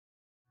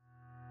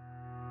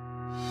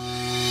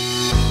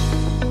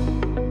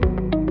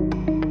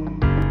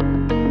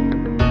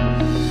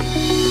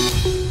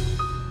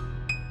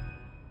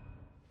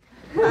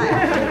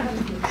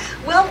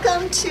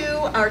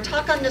our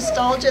talk on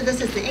nostalgia. This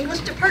is the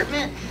English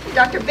department.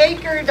 Dr.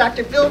 Baker,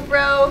 Dr.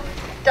 Bilbrow,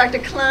 Dr.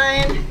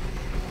 Klein,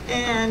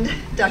 and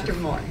Dr.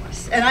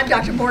 Morris. And I'm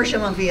Dr. Marcia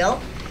Maville.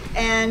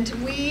 And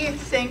we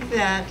think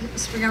that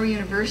Spring Arbor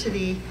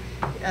University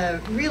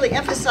really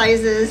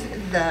emphasizes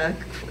the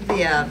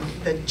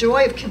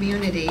joy of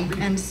community.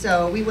 And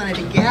so we wanted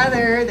to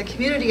gather the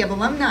community of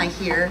alumni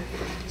here.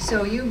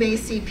 So you may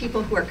see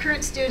people who are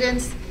current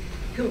students,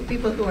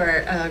 people who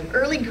are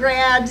early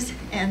grads,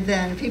 and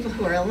then people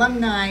who are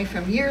alumni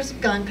from years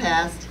gone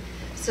past.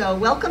 So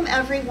welcome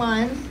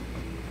everyone.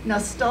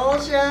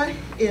 Nostalgia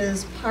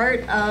is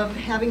part of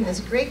having this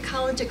great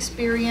college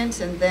experience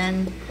and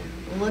then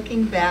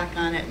looking back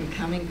on it and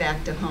coming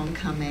back to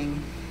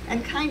homecoming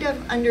and kind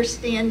of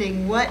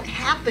understanding what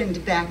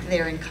happened back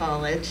there in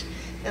college.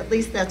 At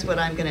least that's what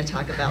I'm going to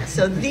talk about.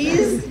 So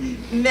these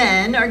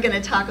men are going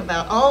to talk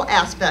about all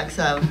aspects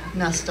of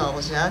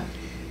nostalgia.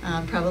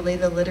 Probably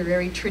the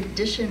literary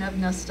tradition of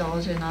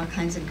nostalgia and all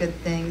kinds of good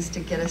things to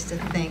get us to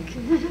think.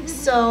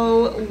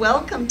 So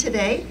welcome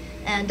today.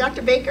 And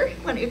Dr. Baker,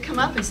 why don't you come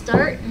up and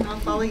start, and I'll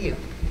follow you.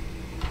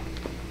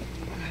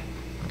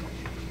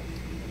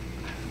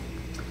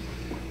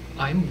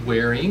 I'm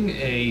wearing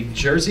a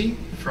jersey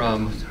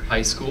from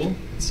high school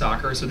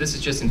soccer. So this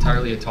is just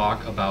entirely a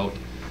talk about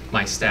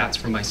my stats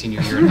from my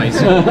senior year in high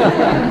school.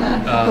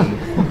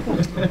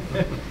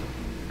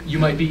 You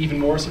might be even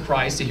more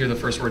surprised to hear the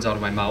first words out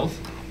of my mouth.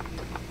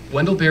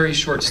 Wendell Berry's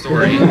short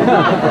story,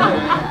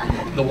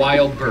 The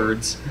Wild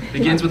Birds,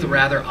 begins with a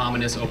rather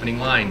ominous opening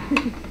line.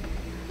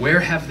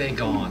 Where have they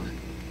gone?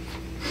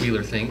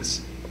 Wheeler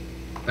thinks,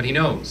 but he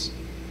knows.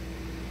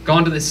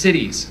 Gone to the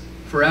cities,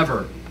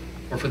 forever,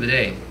 or for the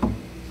day.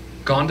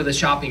 Gone to the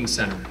shopping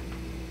center,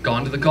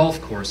 gone to the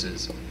golf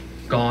courses,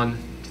 gone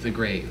to the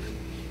grave.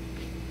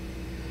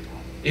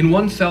 In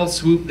one fell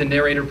swoop, the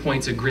narrator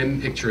points a grim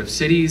picture of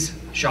cities,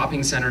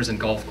 shopping centers, and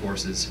golf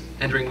courses,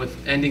 ending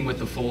with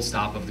the full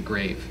stop of the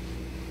grave.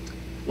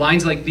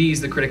 Lines like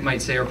these, the critic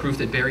might say, are proof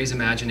that Berry's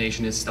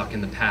imagination is stuck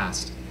in the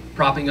past,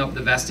 propping up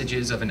the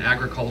vestiges of an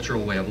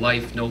agricultural way of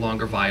life no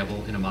longer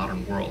viable in a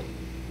modern world.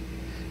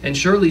 And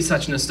surely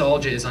such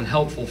nostalgia is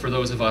unhelpful for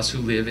those of us who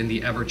live in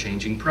the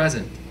ever-changing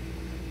present.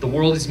 The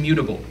world is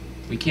mutable.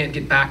 We can't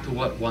get back to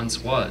what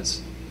once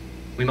was.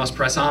 We must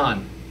press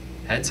on,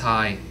 heads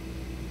high,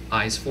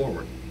 eyes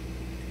forward.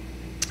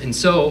 And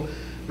so,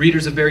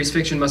 readers of Berry's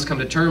fiction must come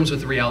to terms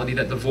with the reality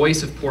that the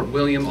voice of Port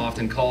William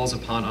often calls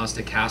upon us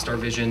to cast our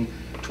vision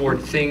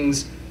toward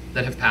things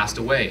that have passed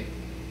away,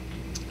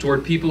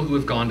 toward people who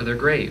have gone to their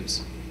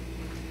graves.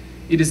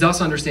 It is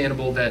thus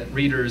understandable that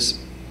readers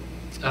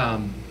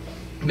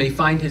may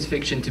find his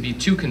fiction to be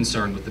too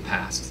concerned with the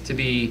past, to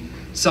be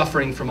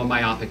suffering from a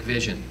myopic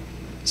vision,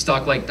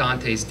 stuck like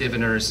Dante's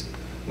diviners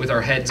with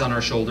our heads on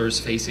our shoulders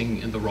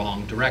facing in the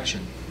wrong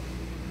direction.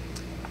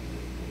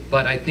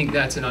 But I think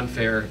that's an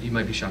unfair, you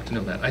might be shocked to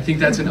know that, I think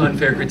that's an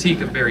unfair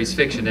critique of Berry's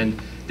fiction. And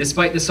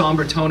despite the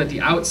somber tone at the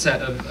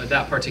outset of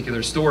that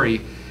particular story,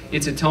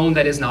 it's a tone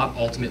that is not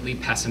ultimately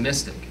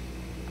pessimistic.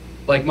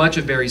 Like much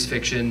of Berry's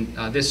fiction,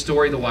 this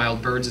story, The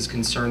Wild Birds, is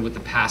concerned with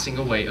the passing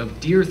away of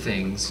dear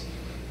things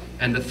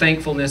and the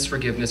thankfulness,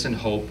 forgiveness, and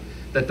hope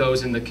that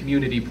those in the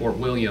community Port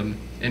William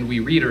and we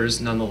readers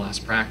nonetheless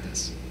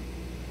practice.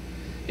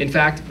 In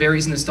fact,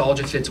 Berry's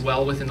nostalgia fits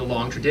well within the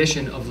long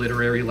tradition of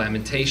literary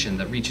lamentation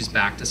that reaches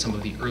back to some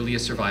of the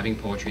earliest surviving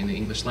poetry in the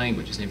English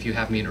language. And if you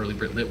have me in Early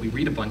Brit Lit, we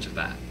read a bunch of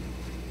that.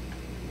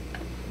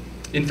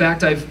 In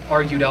fact, I've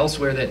argued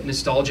elsewhere that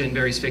nostalgia in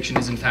Berry's fiction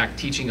is in fact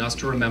teaching us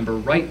to remember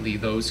rightly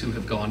those who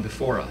have gone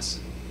before us.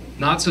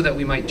 Not so that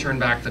we might turn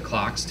back the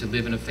clocks to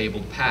live in a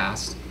fabled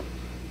past,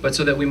 but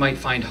so that we might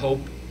find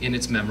hope in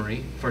its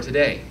memory for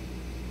today.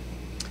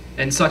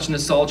 And such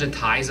nostalgia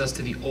ties us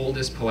to the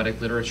oldest poetic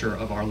literature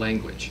of our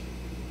language.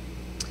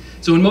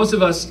 So when most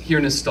of us hear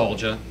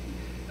nostalgia,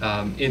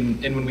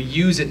 and when we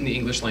use it in the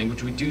English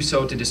language, we do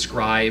so to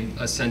describe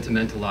a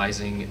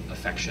sentimentalizing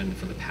affection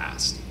for the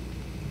past.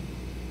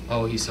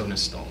 Oh, he's so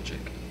nostalgic.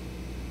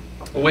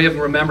 A way of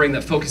remembering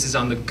that focuses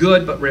on the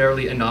good, but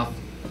rarely enough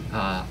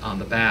on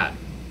the bad.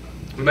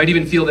 We might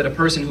even feel that a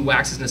person who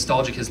waxes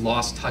nostalgic has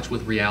lost touch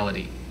with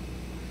reality.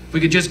 If we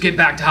could just get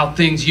back to how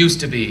things used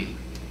to be.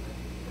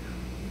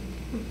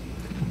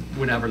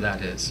 Whenever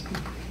that is.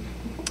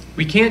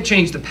 We can't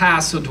change the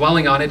past, so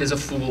dwelling on it is a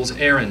fool's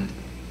errand.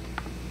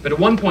 But at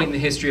one point in the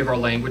history of our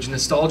language,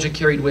 nostalgia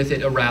carried with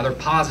it a rather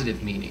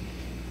positive meaning,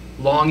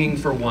 longing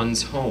for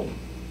one's home.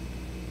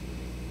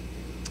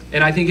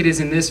 And I think it is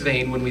in this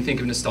vein when we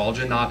think of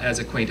nostalgia not as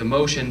a quaint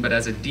emotion, but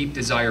as a deep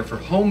desire for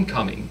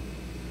homecoming,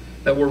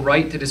 that we're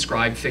right to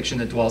describe fiction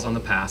that dwells on the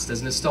past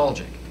as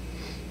nostalgic.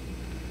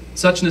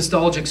 Such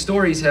nostalgic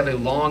stories have a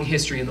long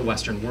history in the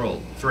Western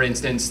world. For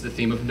instance, the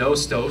theme of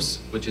Nostos,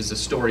 which is a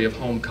story of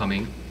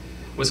homecoming,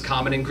 was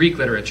common in Greek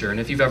literature. And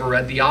if you've ever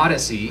read the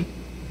Odyssey,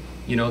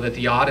 you know that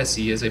the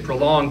Odyssey is a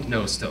prolonged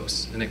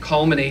Nostos, and it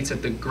culminates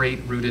at the great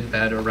rooted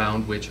bed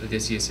around which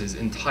Odysseus'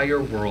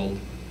 entire world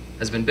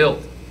has been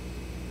built.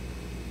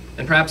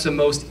 And perhaps the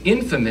most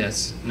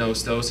infamous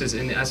Nostos is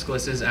in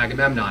Aeschylus's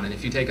Agamemnon. And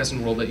if you take us in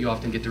Worldlet, you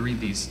often get to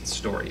read these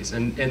stories.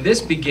 And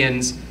this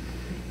begins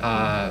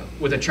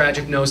with a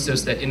tragic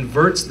Nostos that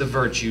inverts the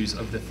virtues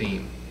of the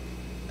theme.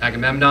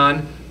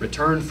 Agamemnon,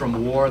 returned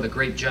from war, the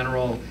great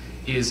general,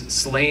 is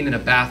slain in a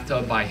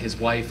bathtub by his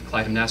wife,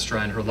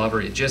 Clytemnestra, and her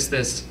lover,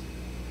 Aegisthus,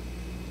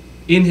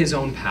 in his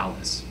own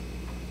palace.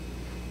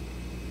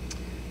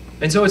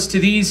 And so it's to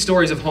these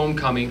stories of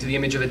homecoming, to the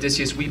image of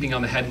Odysseus weeping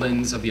on the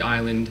headlands of the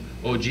island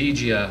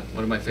Ogygia,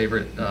 one of my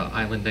favorite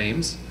island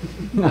names,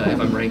 if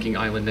I'm ranking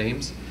island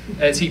names,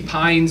 as he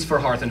pines for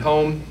hearth and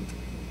home,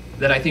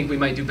 that I think we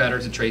might do better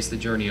to trace the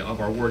journey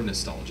of our word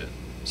nostalgia.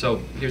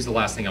 So here's the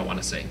last thing I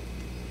want to say.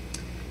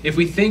 If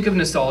we think of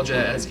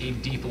nostalgia as a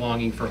deep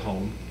longing for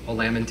home, a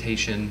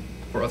lamentation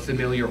for a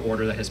familiar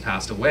order that has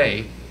passed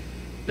away,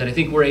 then I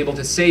think we're able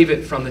to save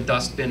it from the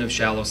dustbin of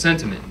shallow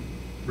sentiment,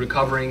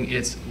 recovering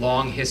its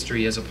long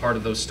history as a part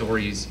of those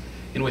stories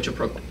in which a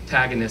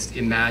protagonist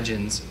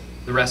imagines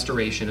the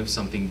restoration of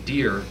something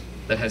dear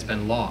that has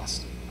been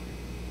lost.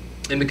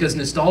 And because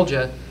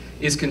nostalgia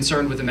is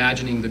concerned with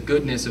imagining the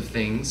goodness of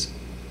things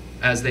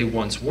as they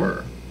once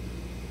were,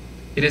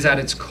 it is at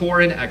its core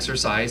an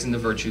exercise in the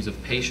virtues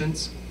of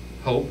patience,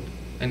 hope,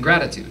 and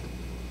gratitude.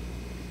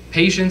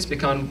 Patience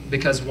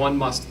because one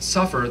must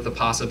suffer the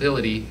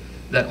possibility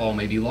that all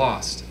may be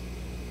lost.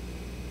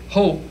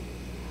 Hope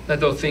that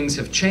though things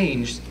have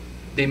changed,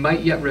 they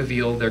might yet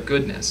reveal their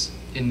goodness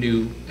in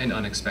new and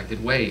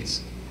unexpected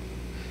ways.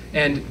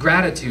 And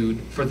gratitude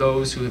for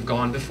those who have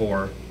gone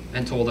before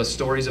and told us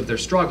stories of their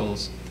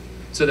struggles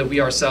so that we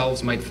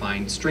ourselves might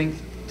find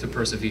strength to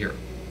persevere.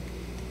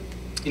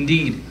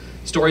 Indeed,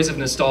 stories of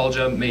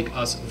nostalgia make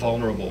us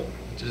vulnerable,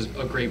 which is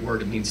a great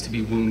word. It means to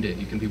be wounded.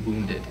 You can be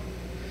wounded.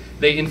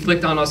 They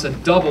inflict on us a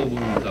double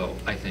wound, though,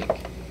 I think,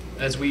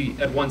 as we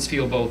at once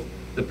feel both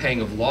the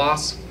pang of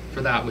loss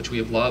for that which we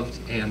have loved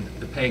and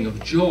the pang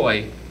of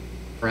joy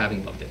for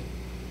having loved it.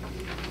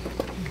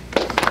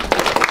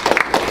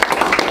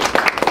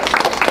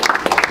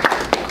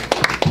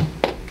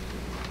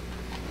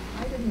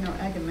 I didn't know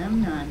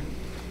Agamemnon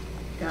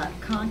got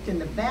conked in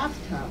the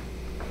bathtub.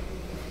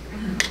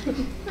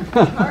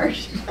 That's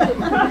harsh.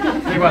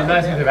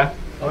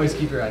 Always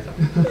keep your eyes up.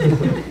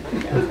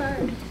 That's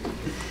hard.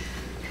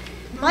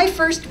 My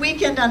first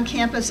weekend on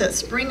campus at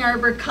Spring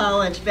Arbor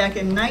College back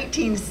in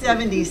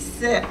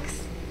 1976,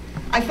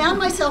 I found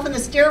myself in the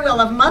stairwell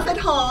of Muffet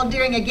Hall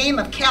during a game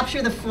of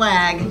Capture the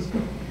Flag,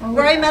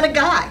 where I met a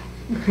guy.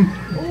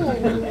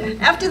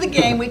 After the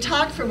game, we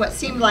talked for what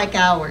seemed like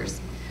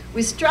hours.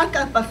 We struck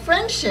up a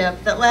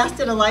friendship that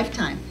lasted a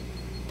lifetime.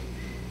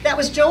 That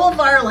was Joel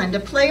Varland, a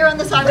player on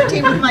the soccer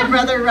team with my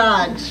brother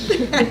Raj.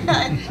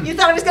 You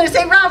thought I was going to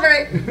say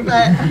Robert,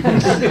 but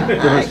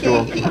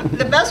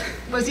the best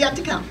was yet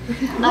to come.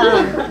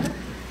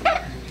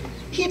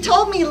 He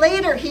told me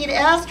later he'd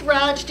asked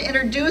Raj to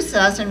introduce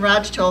us, and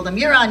Raj told him,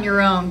 "You're on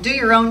your own. Do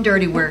your own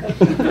dirty work."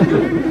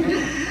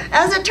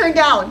 As it turned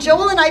out,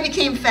 Joel and I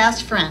became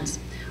fast friends.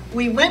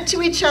 We went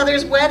to each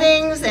other's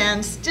weddings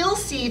and still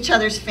see each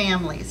other's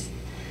families.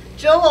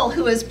 Joel,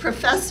 who is a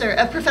professor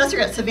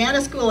at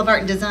Savannah School of Art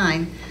and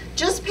Design,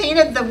 just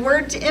painted the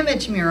Word to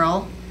Image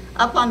mural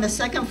up on the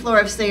second floor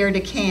of Sayre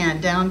Decan,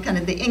 down kind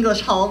of the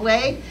English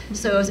hallway.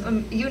 So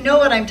you know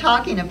what I'm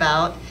talking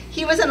about.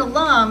 He was an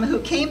alum who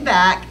came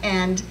back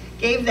and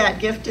gave that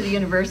gift to the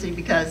university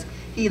because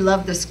he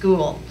loved the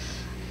school.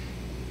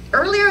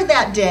 Earlier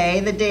that day,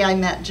 the day I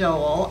met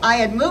Joel, I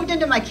had moved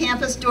into my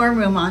campus dorm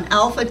room on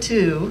Alpha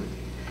 2,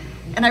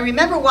 and I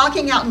remember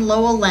walking out in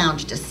Lowell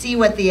Lounge to see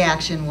what the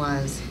action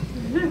was,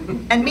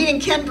 and meeting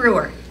Ken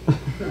Brewer.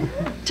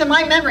 To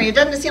my memory, it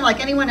doesn't seem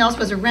like anyone else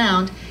was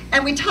around,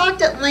 and we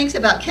talked at length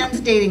about Ken's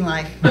dating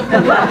life. You could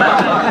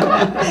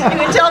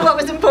tell what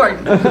was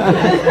important.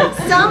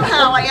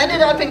 Somehow, I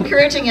ended up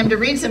encouraging him to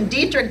read some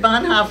Dietrich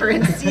Bonhoeffer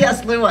and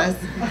C.S. Lewis,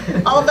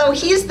 although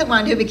he's the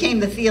one who became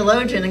the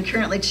theologian and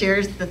currently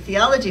chairs the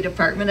theology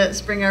department at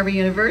Spring Arbor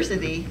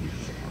University.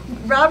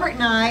 Robert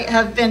and I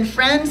have been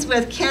friends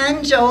with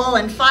Ken, Joel,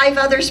 and 5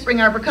 other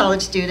Spring Arbor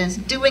College students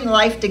doing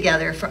life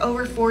together for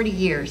over 40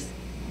 years.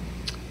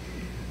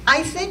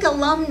 I think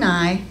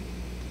alumni,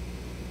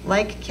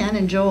 like Ken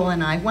and Joel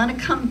and I, want to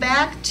come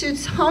back to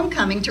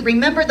homecoming to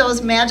remember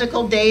those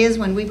magical days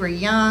when we were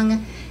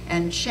young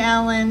and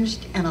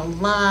challenged and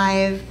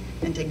alive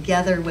and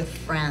together with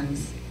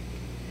friends.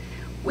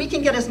 We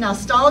can get as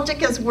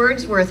nostalgic as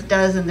Wordsworth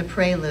does in the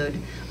Prelude.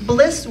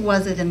 Bliss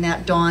was it in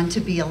that dawn to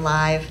be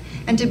alive,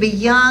 and to be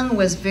young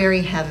was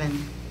very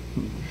heaven.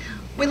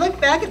 We look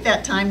back at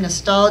that time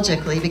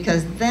nostalgically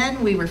because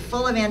then we were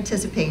full of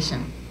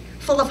anticipation,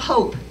 full of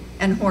hope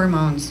and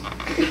hormones.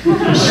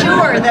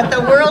 Sure that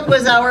the world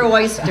was our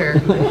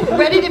oyster,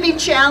 ready to be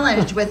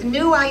challenged with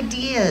new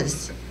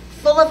ideas,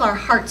 full of our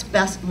heart's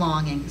best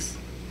longings.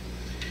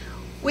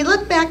 We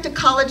look back to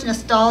college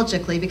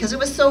nostalgically because it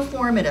was so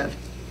formative.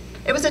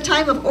 It was a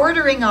time of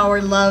ordering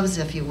our loves,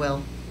 if you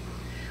will.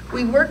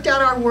 We worked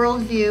out our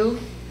worldview,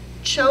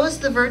 chose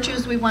the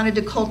virtues we wanted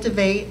to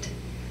cultivate,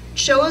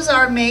 chose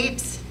our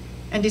mates,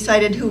 and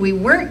decided who we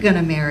weren't going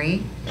to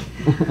marry,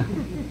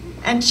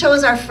 and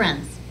chose our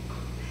friends.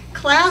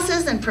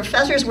 Classes and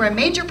professors were a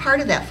major part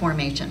of that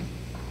formation.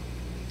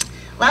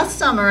 Last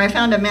summer, I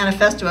found a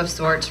manifesto of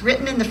sorts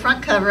written in the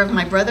front cover of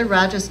my brother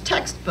Raj's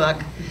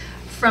textbook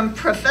from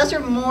Professor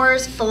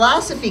Moore's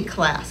philosophy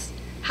class,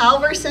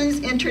 Halverson's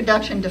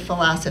Introduction to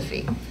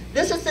Philosophy.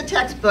 This is the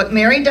textbook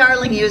Mary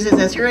Darling uses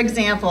as her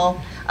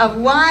example of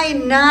why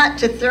not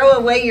to throw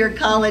away your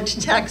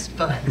college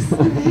textbooks.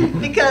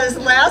 Because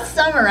last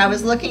summer I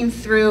was looking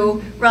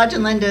through Raj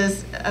and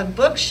Linda's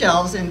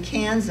bookshelves in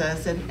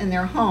Kansas in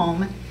their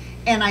home,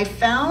 and I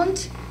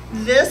found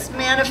this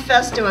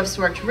manifesto of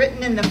sorts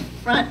written in the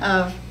front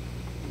of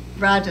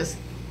Raj's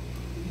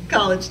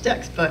college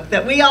textbook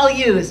that we all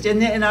used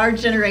in our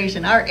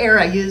generation, our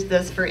era used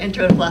this for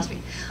Intro to Philosophy.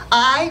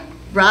 I,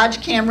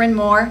 Raj Cameron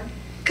Moore,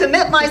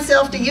 commit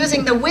myself to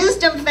using the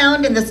wisdom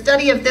found in the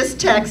study of this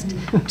text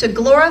to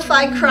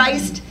glorify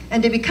Christ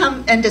and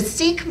to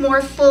seek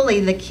more fully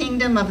the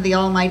kingdom of the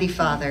Almighty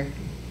Father.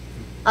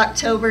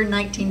 October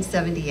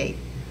 1978.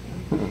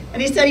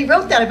 And he said he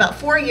wrote that about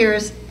 4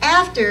 years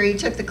after he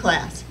took the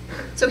class.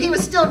 So he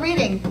was still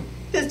reading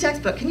his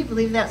textbook. Can you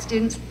believe that,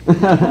 students?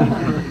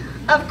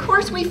 Of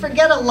course, we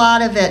forget a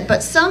lot of it,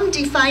 but some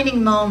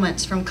defining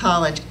moments from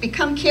college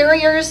become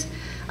carriers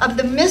of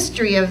the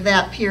mystery of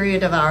that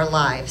period of our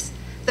lives,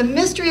 the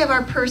mystery of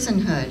our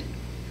personhood,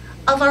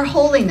 of our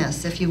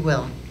holiness, if you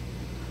will.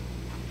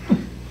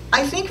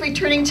 I think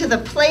returning to the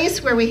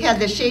place where we had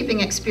the shaping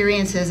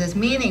experiences is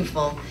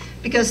meaningful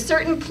because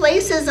certain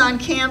places on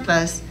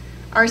campus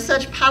are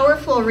such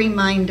powerful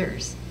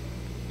reminders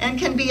and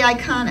can be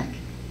iconic.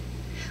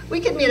 We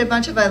could meet a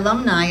bunch of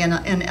alumni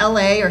in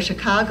LA or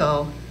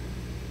Chicago,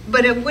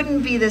 but it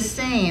wouldn't be the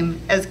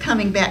same as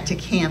coming back to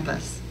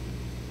campus.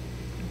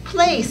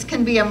 Place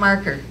can be a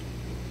marker,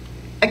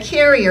 a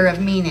carrier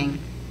of meaning.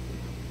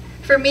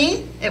 For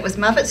me, it was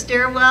Muffet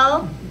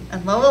Stairwell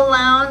and Lowell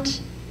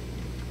Lounge.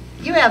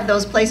 You have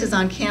those places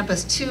on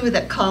campus too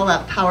that call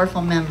up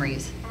powerful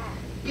memories.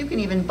 You can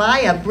even buy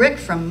a brick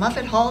from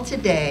Muffet Hall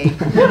today.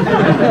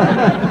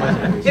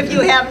 If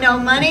you have no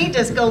money,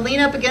 just go lean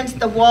up against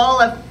the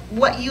wall of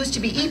what used to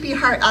be E.P.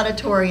 Hart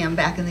Auditorium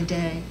back in the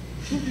day,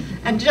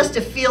 and just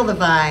to feel the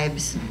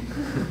vibes.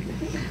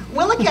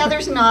 Willa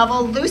Cather's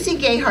novel, Lucy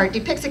Gayheart,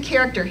 depicts a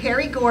character,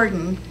 Harry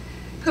Gordon,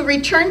 who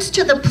returns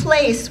to the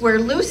place where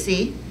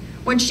Lucy,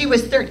 when she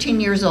was 13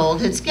 years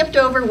old, had skipped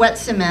over wet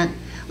cement,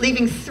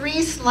 leaving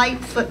 3 slight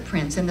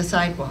footprints in the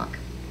sidewalk.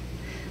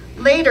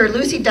 Later,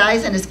 Lucy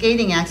dies in a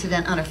skating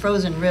accident on a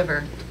frozen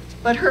river,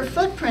 but her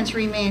footprints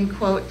remain,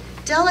 quote,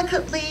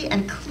 delicately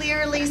and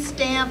clearly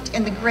stamped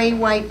in the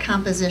gray-white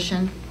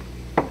composition.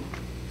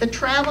 The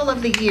travel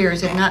of the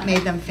years had not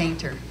made them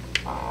fainter.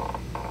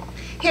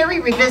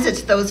 Harry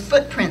revisits those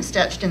footprints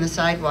etched in the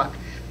sidewalk,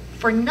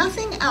 for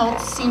nothing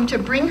else seemed to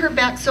bring her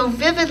back so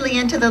vividly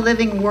into the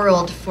living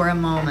world for a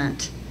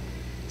moment.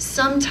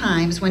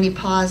 Sometimes when he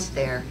paused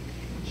there,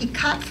 he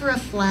caught for a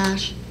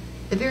flash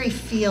the very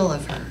feel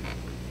of her.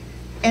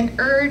 An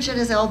urge at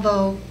his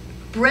elbow,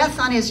 breath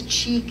on his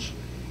cheek,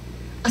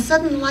 a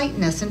sudden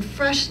lightness and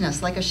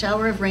freshness like a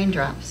shower of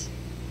raindrops.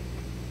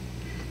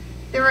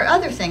 There are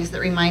other things that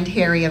remind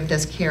Harry of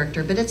this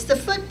character, but it's the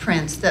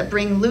footprints that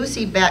bring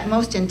Lucy back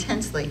most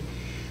intensely.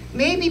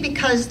 Maybe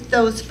because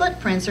those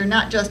footprints are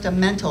not just a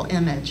mental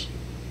image.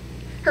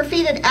 Her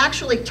feet had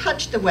actually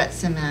touched the wet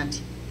cement,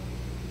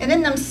 and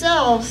in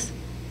themselves,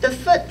 the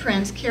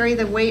footprints carry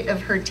the weight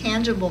of her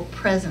tangible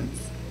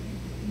presence.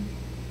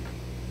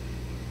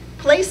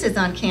 Places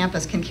on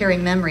campus can carry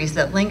memories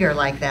that linger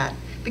like that,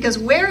 because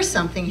where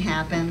something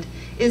happened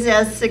is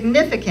as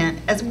significant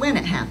as when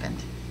it happened.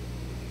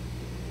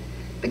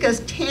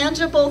 Because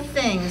tangible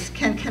things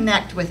can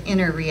connect with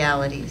inner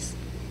realities.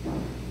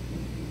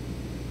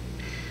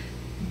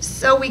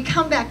 So we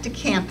come back to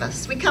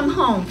campus, we come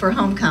home for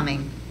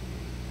homecoming,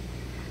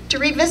 to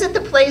revisit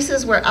the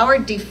places where our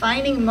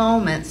defining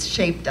moments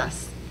shaped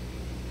us.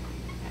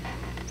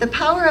 The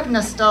power of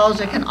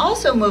nostalgia can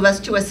also move us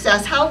to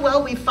assess how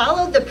well we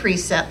followed the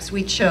precepts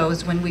we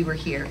chose when we were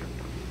here.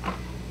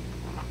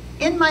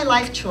 In my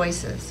life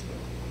choices,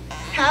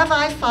 have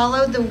I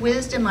followed the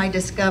wisdom I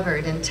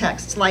discovered in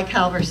texts like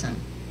Halverson?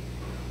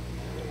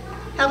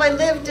 Have I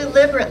lived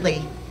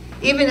deliberately,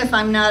 even if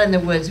I'm not in the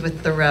woods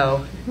with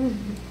Thoreau?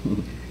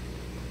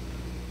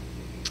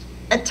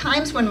 At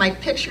times when my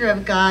picture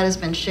of God has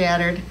been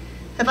shattered,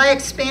 have I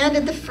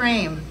expanded the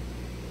frame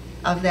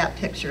of that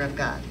picture of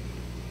God?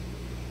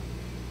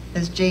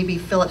 As J.B.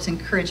 Phillips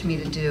encouraged me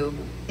to do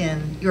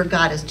in Your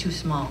God is Too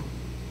Small.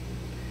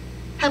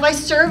 Have I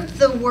served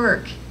the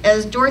work,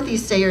 as Dorothy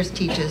Sayers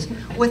teaches,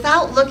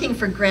 without looking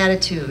for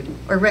gratitude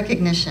or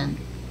recognition?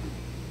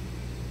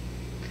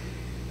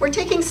 We're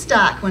taking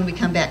stock when we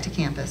come back to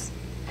campus.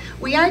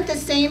 We aren't the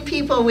same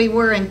people we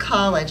were in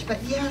college,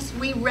 but yes,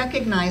 we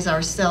recognize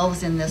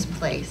ourselves in this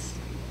place.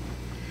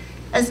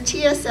 As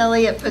T.S.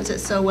 Eliot puts it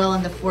so well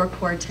in the Four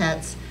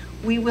Quartets,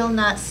 we will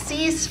not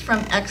cease from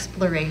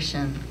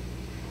exploration.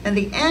 And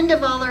the end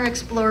of all our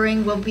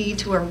exploring will be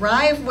to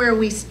arrive where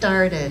we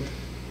started,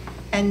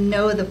 and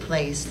know the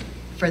place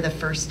for the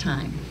first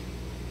time.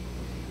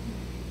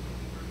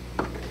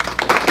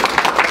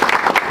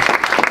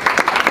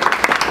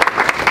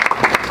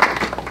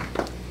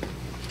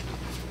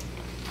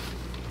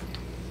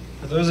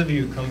 For those of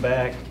you who come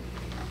back,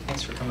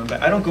 thanks for coming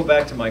back. I don't go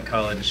back to my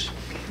college.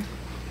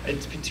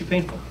 It's too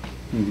painful.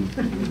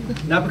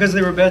 Not because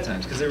they were bad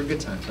times, because they were good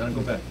times. I don't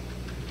go back.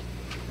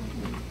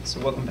 So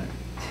welcome back.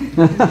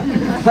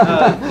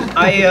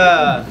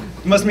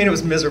 It must mean it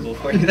was miserable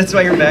for you. That's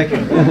why you're back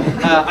here.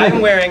 I'm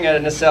wearing a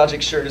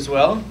nostalgic shirt as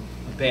well,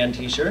 a band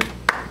t-shirt.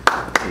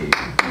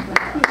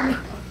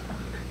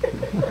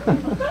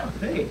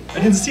 Hey, I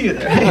didn't see you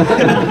there.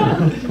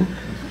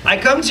 I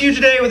come to you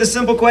today with a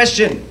simple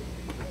question.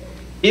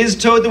 Is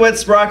Toad the Wet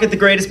Sprocket the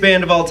greatest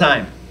band of all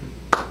time?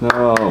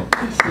 No.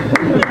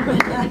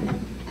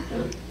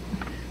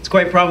 It's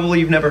quite probable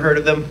you've never heard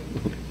of them,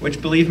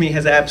 which, believe me,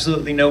 has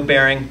absolutely no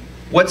bearing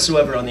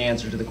whatsoever on the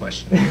answer to the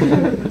question.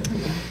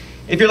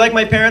 If you're like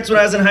my parents when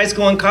I was in high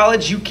school and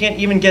college, you can't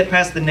even get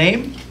past the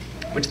name,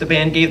 which the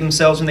band gave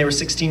themselves when they were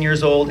 16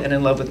 years old and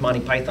in love with Monty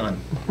Python.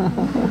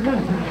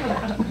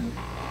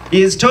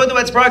 Is Toad the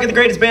Wet Sprocket the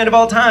greatest band of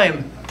all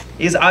time?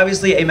 Is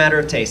obviously a matter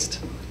of taste.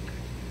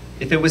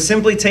 If it was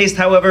simply taste,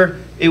 however,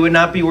 it would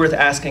not be worth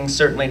asking,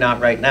 certainly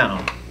not right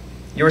now.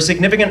 Your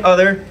significant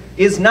other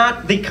is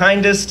not the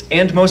kindest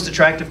and most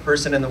attractive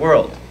person in the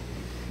world,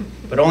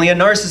 but only a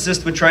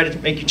narcissist would try to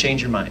make you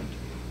change your mind.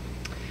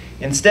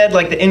 Instead,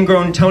 like the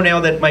ingrown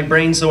toenail that my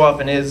brain so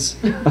often is,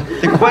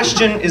 the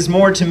question is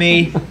more to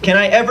me, can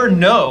I ever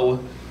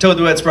know Toad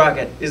the Wet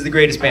Sprocket is the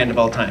greatest band of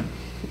all time?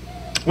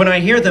 When I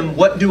hear them,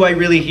 what do I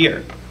really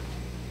hear?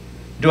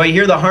 Do I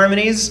hear the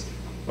harmonies,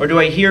 or do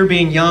I hear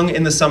being young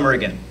in the summer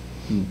again?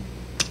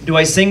 Do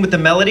I sing with the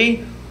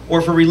melody,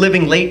 or for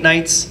reliving late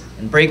nights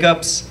and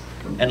breakups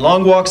and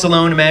long walks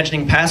alone,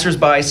 imagining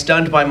passersby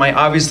stunned by my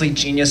obviously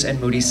genius and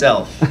moody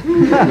self?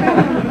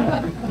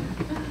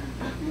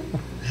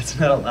 That's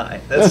not a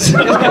lie.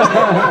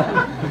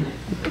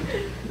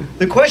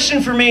 The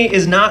question for me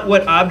is not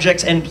what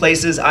objects and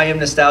places I am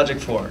nostalgic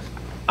for.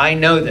 I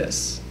know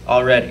this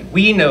already.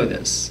 We know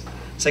this.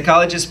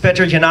 Psychologist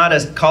Petra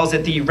Janata calls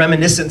it the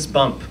reminiscence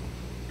bump,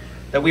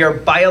 that we are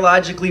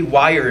biologically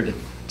wired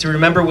to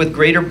remember with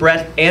greater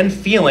breadth and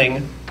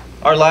feeling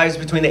our lives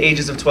between the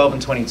ages of 12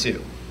 and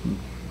 22.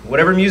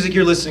 Whatever music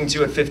you're listening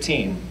to at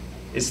 15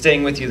 is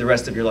staying with you the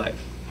rest of your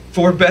life,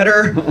 for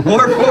better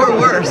or for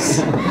worse.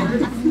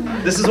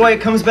 This is why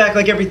it comes back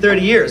like every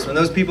 30 years, when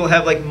those people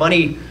have like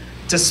money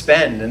to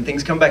spend and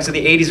things come back. So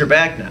the 80s are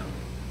back now,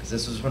 because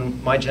this was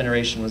when my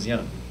generation was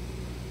young.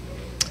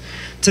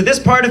 To this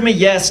part of me,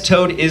 yes,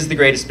 Toad is the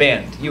greatest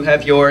band. You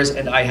have yours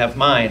and I have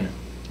mine.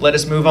 Let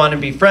us move on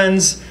and be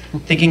friends,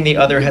 thinking the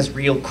other has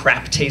real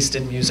crap taste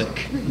in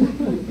music.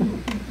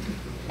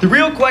 The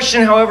real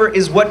question, however,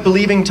 is what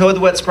believing Toad the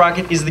Wet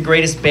Sprocket is the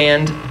greatest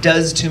band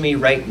does to me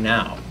right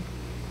now.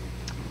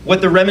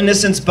 What the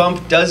reminiscence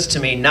bump does to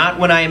me, not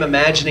when I am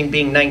imagining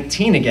being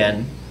 19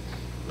 again,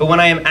 but when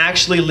I am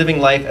actually living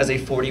life as a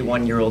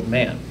 41-year-old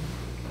man.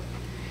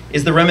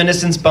 Is the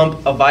reminiscence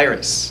bump a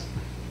virus?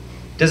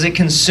 Does it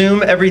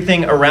consume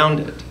everything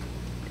around it?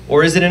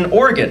 Or is it an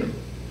organ,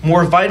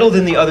 more vital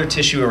than the other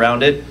tissue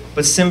around it,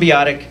 but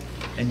symbiotic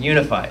and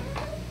unified?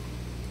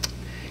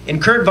 In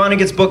Kurt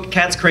Vonnegut's book,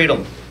 Cat's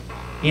Cradle,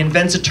 he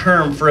invents a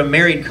term for a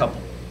married couple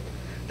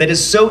that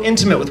is so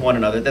intimate with one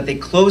another that they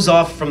close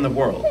off from the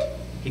world.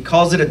 He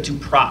calls it a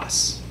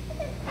dupras.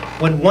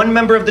 When one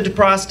member of the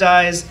dupras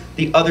dies,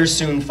 the other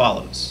soon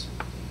follows.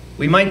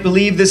 We might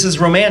believe this is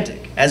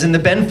romantic, as in the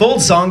Ben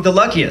Folds song, The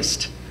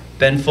Luckiest.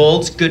 Ben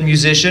Folds, good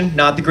musician,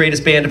 not the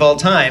greatest band of all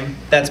time.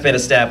 That's been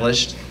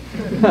established.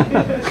 Do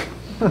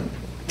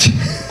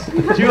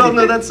you all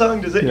know that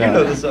song? Does it? Yeah. You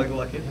know the song, The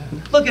Luckiest.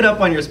 Look it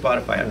up on your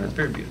Spotify app. It's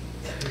very beautiful.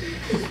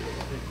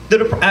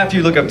 After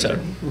you look up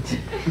Toad.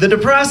 The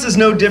dupras is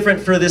no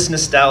different for this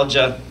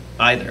nostalgia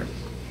either.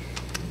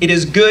 It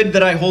is good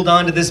that I hold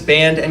on to this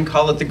band and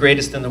call it the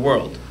greatest in the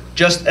world,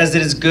 just as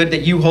it is good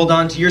that you hold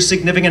on to your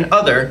significant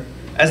other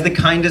as the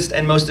kindest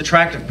and most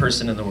attractive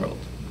person in the world.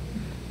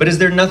 But is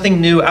there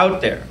nothing new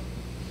out there?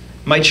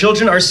 My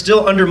children are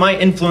still under my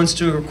influence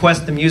to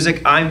request the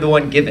music I'm the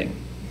one giving.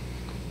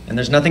 And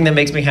there's nothing that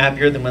makes me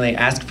happier than when they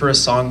ask for a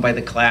song by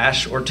The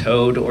Clash or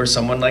Toad or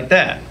someone like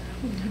that.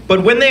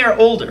 But when they are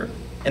older,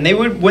 and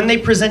when they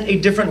present a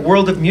different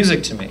world of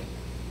music to me,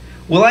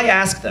 will I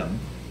ask them,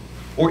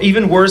 or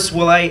even worse,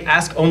 will I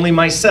ask only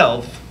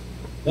myself,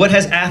 what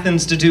has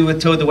Athens to do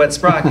with Toad the Wet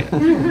Sprocket?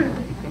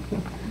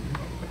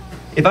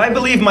 If I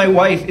believe my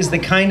wife is the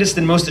kindest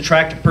and most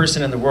attractive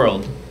person in the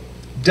world,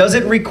 does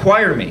it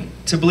require me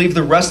to believe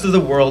the rest of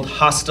the world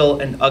hostile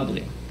and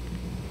ugly?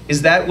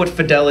 Is that what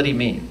fidelity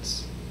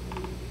means?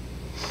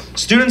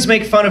 Students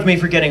make fun of me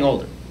for getting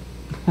older.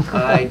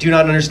 I do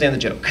not understand the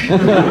joke.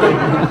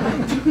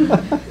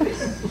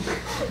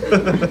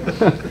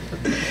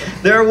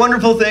 There are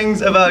wonderful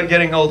things about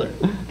getting older.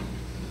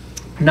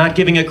 Not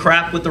giving a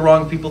crap what the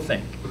wrong people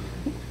think.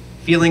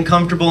 Feeling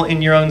comfortable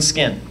in your own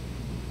skin.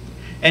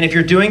 And if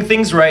you're doing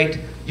things right,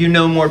 you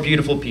know more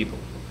beautiful people.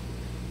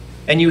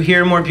 and you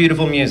hear more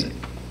beautiful music.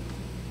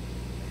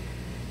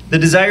 The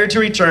desire to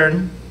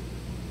return,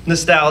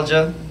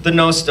 nostalgia, the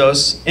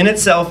nostos, in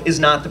itself is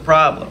not the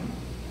problem.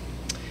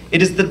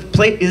 It is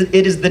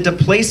the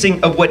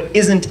deplacing of what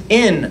isn't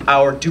in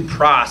our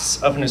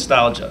dupras of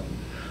nostalgia,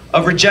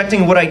 of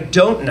rejecting what I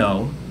don't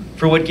know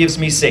for what gives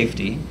me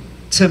safety,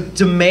 to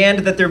demand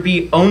that there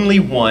be only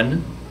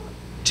one,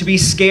 to be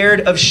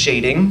scared of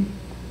shading,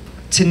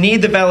 to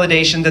need the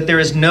validation that there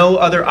is no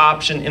other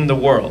option in the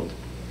world.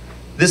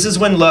 This is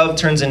when love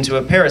turns into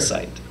a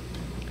parasite.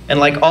 And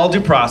like all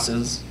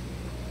duprasses,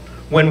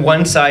 when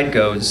one side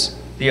goes,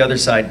 the other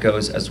side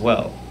goes as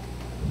well.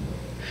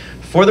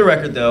 For the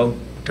record though,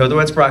 Toto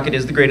et Sprocket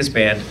is the greatest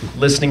band.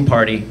 Listening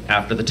party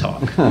after the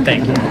talk.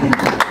 Thank you.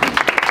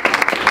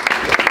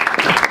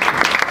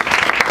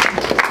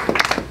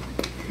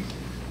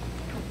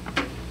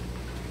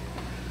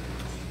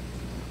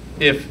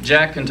 If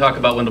Jack can talk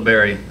about Wendell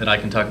Berry, then I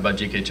can talk about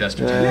G.K.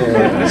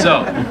 Chesterton. So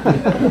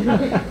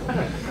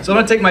I'm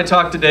going to take my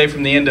talk today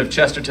from the end of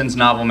Chesterton's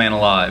novel Man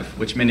Alive,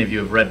 which many of you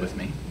have read with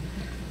me.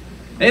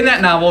 In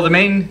that novel, the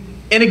main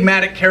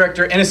enigmatic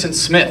character, Innocent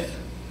Smith,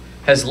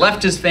 has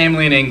left his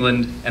family in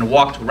England and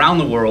walked around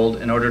the world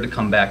in order to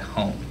come back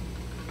home.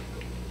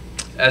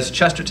 As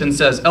Chesterton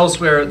says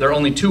elsewhere, there are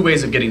only two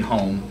ways of getting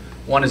home.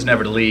 One is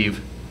never to leave,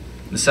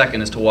 and the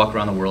second is to walk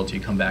around the world till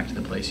you come back to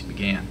the place you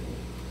began.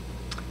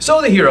 So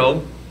the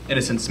hero,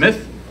 Innocent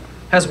Smith,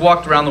 has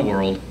walked around the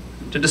world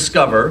to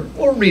discover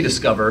or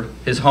rediscover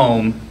his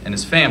home and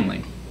his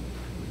family.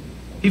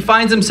 He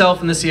finds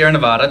himself in the Sierra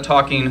Nevada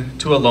talking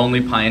to a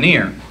lonely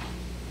pioneer.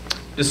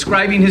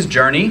 Describing his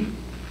journey,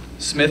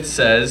 Smith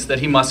says that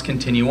he must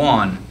continue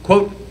on.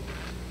 Quote,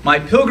 "My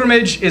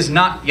pilgrimage is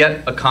not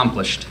yet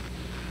accomplished.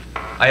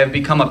 I have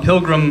become a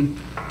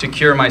pilgrim to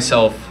cure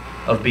myself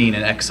of being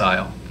in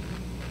exile."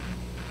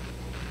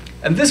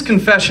 And this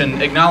confession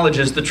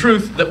acknowledges the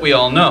truth that we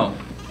all know.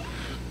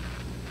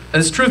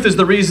 And this truth is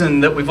the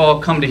reason that we've all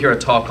come to hear a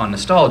talk on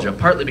nostalgia,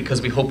 partly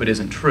because we hope it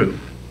isn't true.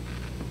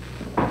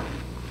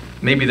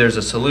 Maybe there's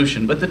a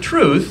solution, but the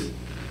truth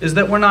is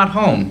that we're not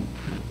home.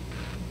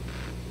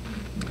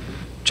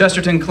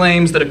 Chesterton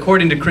claims that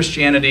according to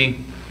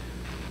Christianity,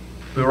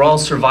 we were all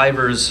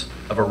survivors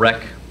of a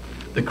wreck,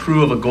 the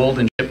crew of a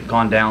golden ship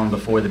gone down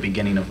before the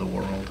beginning of the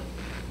world.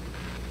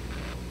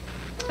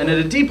 And at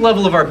a deep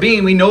level of our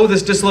being, we know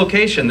this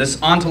dislocation, this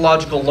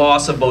ontological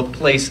loss of both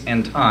place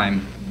and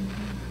time.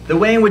 The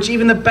way in which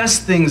even the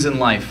best things in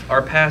life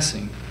are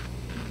passing.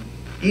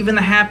 Even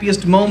the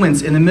happiest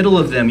moments, in the middle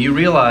of them, you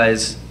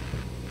realize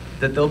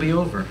that they'll be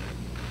over,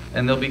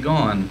 and they'll be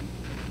gone,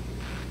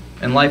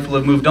 and life will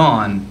have moved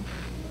on,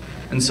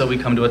 and so we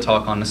come to a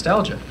talk on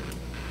nostalgia.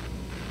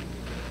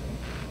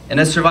 And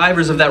as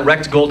survivors of that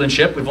wrecked golden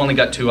ship, we've only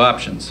got two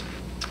options: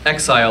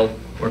 exile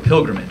or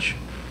pilgrimage.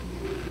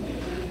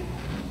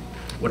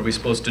 What are we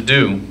supposed to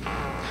do?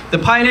 The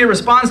pioneer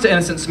responds to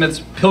Innocent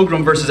Smith's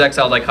pilgrim versus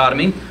exile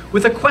dichotomy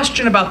with a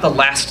question about the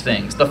last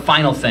things, the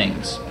final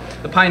things.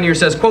 The pioneer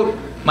says, quote,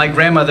 "My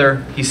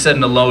grandmother," he said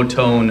in a low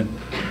tone,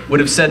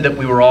 "would have said that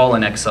we were all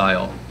in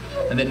exile,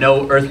 and that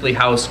no earthly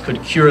house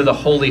could cure the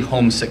holy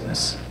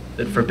homesickness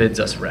that forbids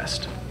us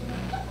rest."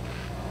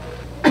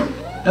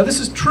 Now this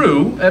is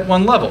true at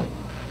one level.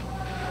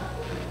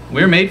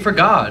 We're made for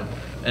God,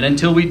 and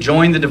until we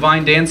join the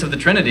divine dance of the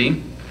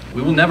Trinity,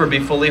 we will never be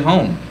fully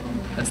home.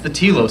 That's the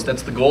telos,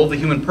 that's the goal of the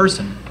human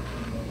person.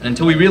 And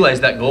until we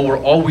realize that goal, we're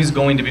always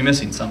going to be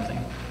missing something.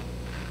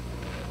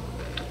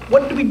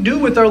 What do we do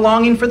with our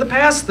longing for the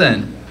past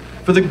then?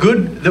 For the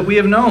good that we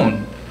have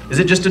known? Is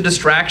it just a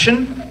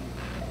distraction?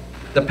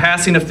 The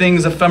passing of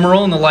things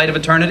ephemeral in the light of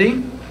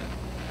eternity?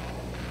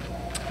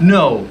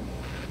 No,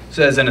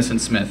 says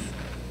Innocent Smith.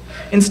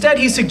 Instead,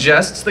 he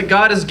suggests that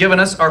God has given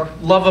us our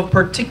love of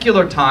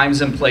particular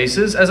times and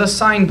places as a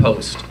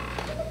signpost.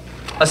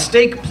 A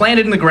stake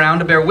planted in the ground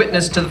to bear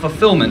witness to the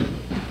fulfillment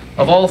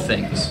of all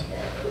things.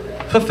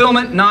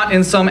 Fulfillment not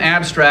in some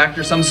abstract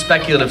or some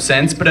speculative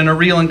sense, but in a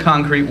real and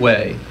concrete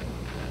way.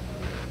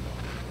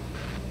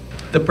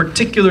 The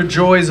particular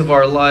joys of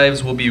our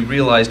lives will be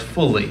realized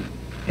fully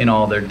in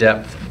all their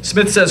depth.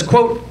 Smith says,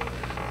 quote,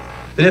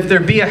 "that if there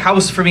be a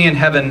house for me in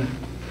heaven,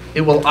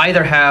 it will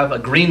either have a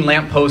green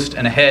lamppost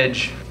and a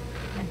hedge,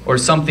 or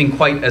something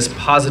quite as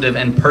positive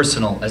and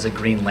personal as a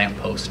green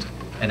lamppost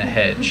and a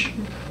hedge."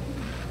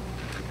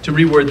 To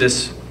reword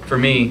this for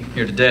me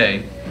here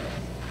today,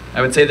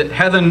 I would say that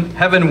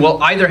heaven will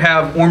either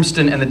have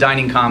Ormston and the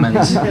Dining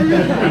Commons,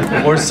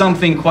 or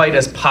something quite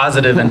as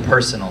positive and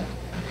personal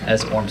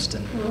as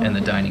Ormston and the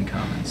Dining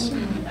Commons.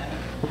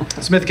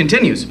 Smith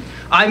continues,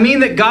 "I mean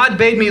that God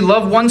bade me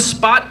love one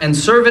spot and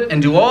serve it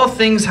and do all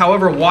things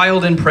however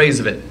wild in praise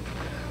of it,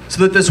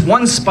 so that this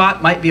one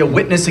spot might be a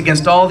witness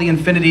against all the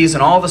infinities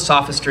and all the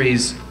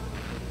sophistries,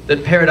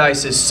 that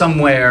paradise is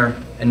somewhere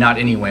and not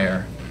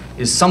anywhere,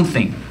 is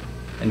something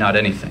and not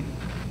anything.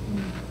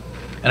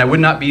 And I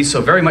would not be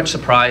so very much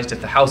surprised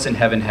if the house in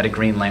heaven had a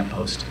green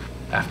lamppost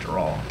after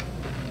all."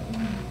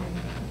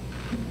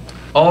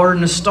 Our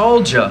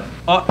nostalgia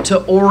ought to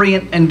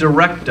orient and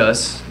direct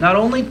us not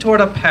only toward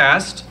a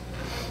past,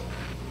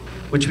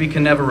 which we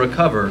can never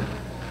recover,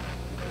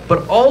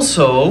 but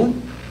also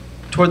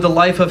toward the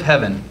life of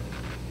heaven,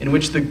 in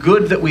which the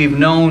good that we've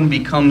known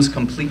becomes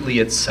completely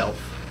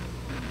itself.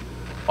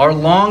 Our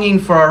longing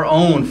for our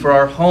own, for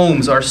our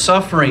homes, our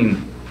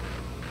suffering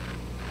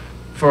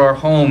for our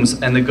homes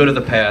and the good of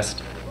the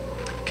past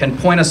can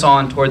point us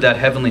on toward that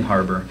heavenly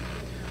harbor,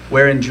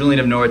 where in Julian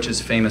of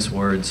Norwich's famous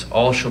words,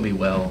 all shall be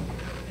well,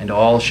 and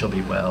all shall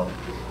be well,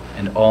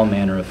 and all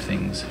manner of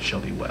things shall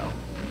be well.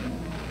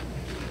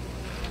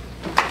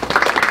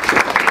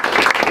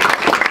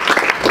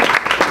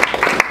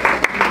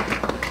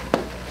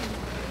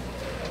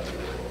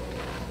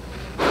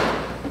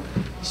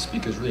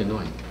 Speaker's really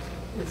annoying.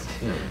 It's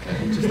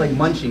just like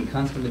munching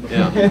constantly.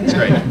 Yeah, it's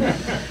great.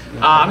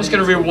 I'm just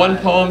going to read one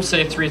poem,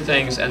 say three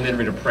things, and then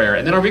read a prayer.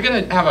 And then are we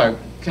going to have a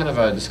kind of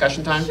a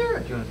discussion time? Sure.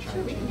 Do you want to try?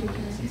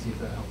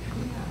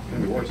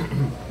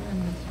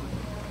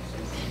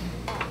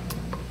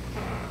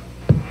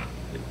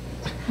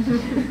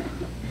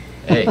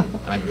 Hey,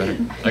 that might be better.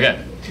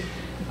 Okay.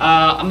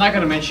 I'm not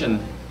going to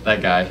mention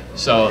that guy.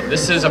 So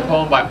this is a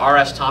poem by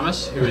R.S.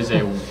 Thomas, who was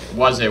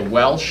a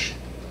Welsh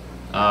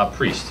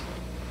priest.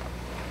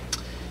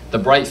 The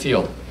Bright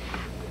Field.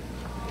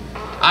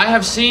 I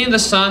have seen the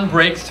sun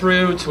break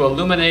through to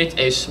illuminate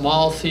a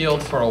small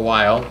field for a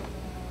while,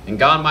 and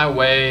gone my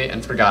way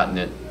and forgotten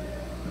it.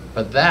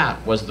 But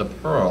that was the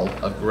pearl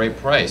of great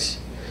price,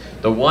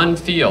 the one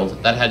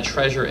field that had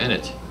treasure in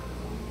it.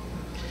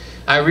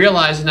 I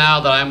realize now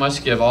that I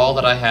must give all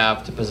that I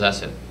have to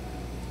possess it.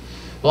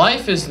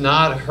 Life is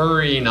not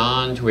hurrying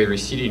on to a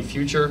receding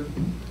future,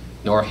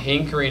 nor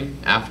hankering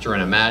after an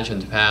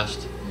imagined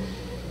past.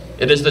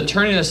 It is the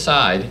turning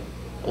aside,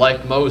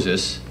 like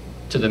Moses,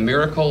 to the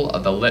miracle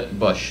of the lit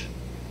bush,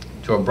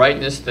 to a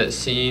brightness that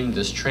seemed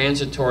as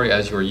transitory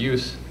as your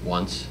youth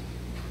once,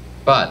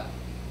 but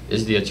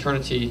is the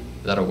eternity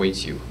that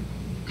awaits you.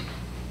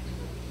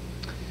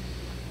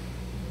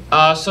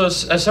 So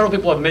as several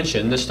people have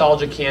mentioned,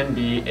 nostalgia can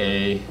be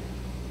a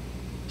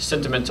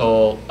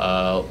sentimental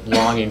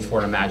longing for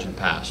an imagined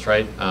past,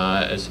 right?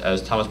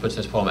 As Thomas puts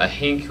in his poem, a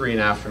hankering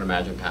after an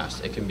imagined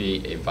past. It can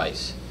be a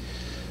vice.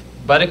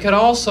 But it could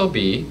also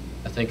be,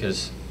 I think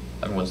as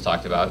everyone's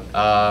talked about,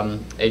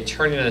 a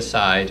turning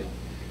aside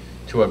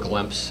to a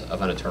glimpse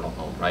of an eternal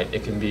home, right?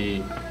 It can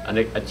be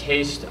a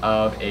taste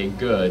of a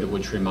good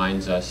which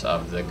reminds us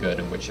of the good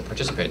in which it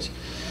participates.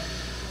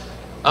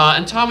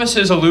 And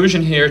Thomas's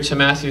allusion here to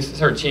Matthew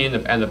 13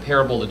 and the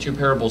parable, the two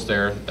parables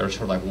there, they're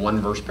sort of like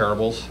one-verse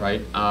parables, right?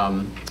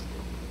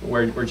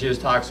 Where Jesus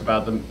talks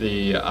about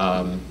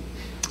the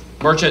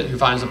merchant who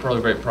finds the pearl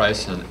of great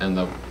price and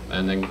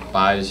then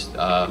buys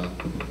the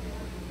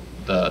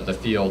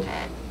field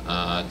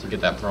to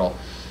get that pearl.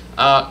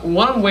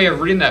 One way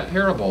of reading that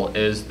parable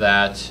is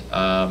that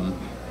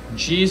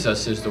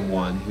Jesus is the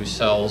one who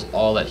sells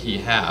all that he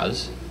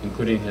has,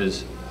 including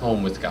his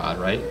home with God,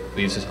 right?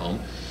 Leaves his home.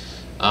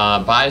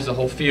 Buys the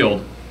whole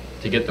field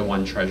to get the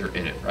one treasure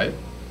in it, right?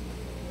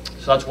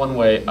 So that's one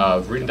way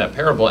of reading that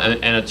parable,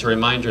 and it's a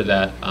reminder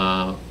that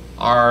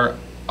our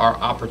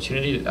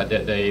opportunity,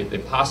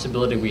 the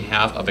possibility we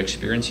have of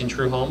experiencing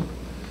true home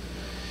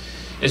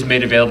is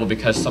made available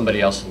because somebody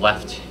else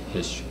left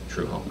his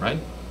true home, right?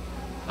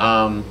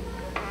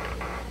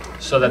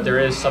 So that there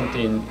is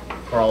something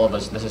for all of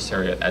us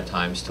necessary at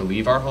times to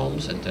leave our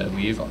homes and to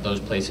leave those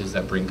places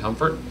that bring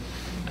comfort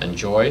and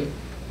joy.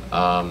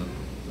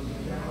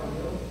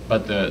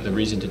 But the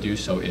reason to do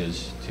so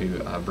is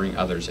to bring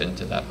others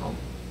into that home.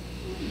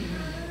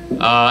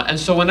 And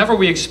so whenever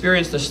we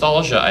experience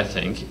nostalgia, I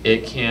think,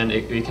 we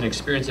can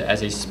experience it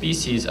as a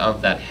species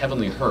of that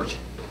heavenly hurt,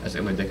 as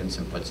Emily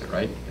Dickinson puts it,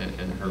 right,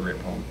 in her great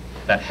poem.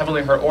 That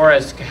heavenly hurt, or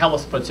as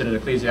Caheleth puts it in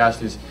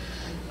Ecclesiastes,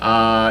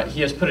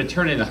 he has put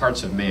eternity in the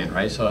hearts of man,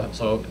 right?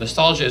 So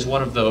nostalgia is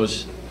one of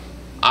those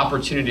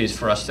opportunities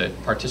for us to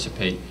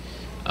participate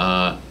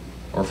or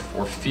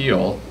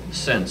feel,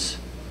 sense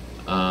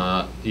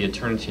the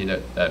eternity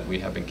that we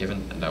have been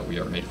given and that we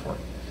are made for.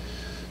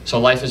 So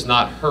life is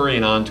not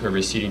hurrying on to a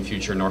receding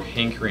future nor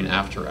hankering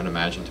after an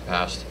imagined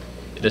past.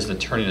 It is the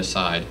turning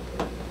aside,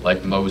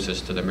 like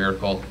Moses, to the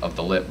miracle of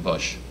the lit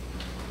bush,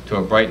 to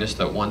a brightness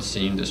that once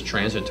seemed as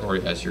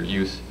transitory as your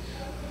youth,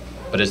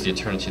 but is the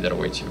eternity that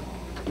awaits you.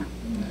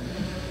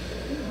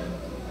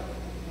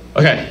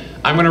 Okay,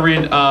 I'm going to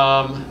read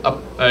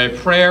a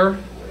prayer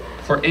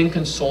for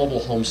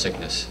inconsolable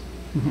homesickness.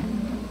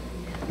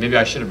 Maybe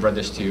I should have read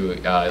this to you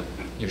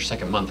your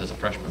second month as a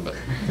freshman, but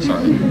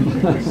sorry.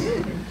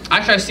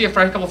 Actually, I see a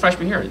couple of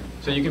freshmen here,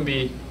 so this can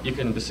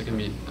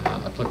be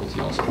applicable to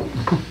you also.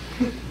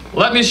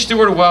 Let me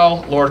steward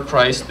well, Lord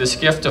Christ, this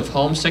gift of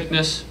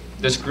homesickness,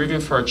 this grieving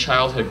for a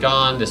childhood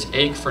gone, this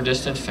ache for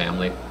distant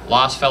family,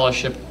 lost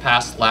fellowship,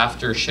 past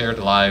laughter, shared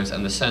lives,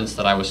 and the sense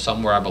that I was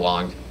somewhere I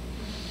belonged.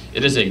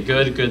 It is a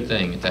good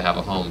thing to have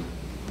a home.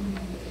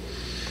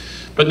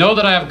 But now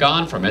that I have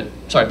gone from it,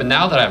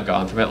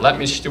 let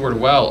me steward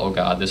well, O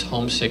God, this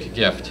homesick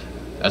gift,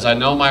 as I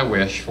know my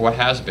wish for what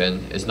has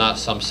been is not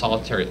some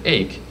solitary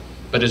ache,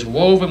 but is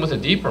woven with a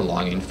deeper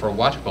longing for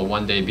what will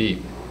one day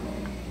be.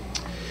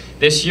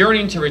 This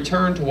yearning to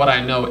return to what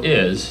I know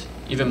is,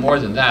 even more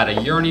than that,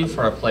 a yearning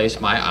for a place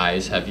my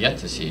eyes have yet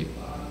to see.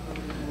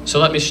 So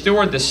let me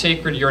steward this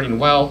sacred yearning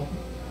well.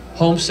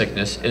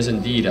 Homesickness is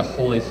indeed a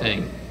holy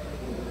thing,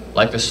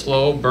 like the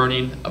slow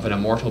burning of an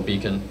immortal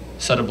beacon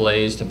set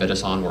ablaze to bid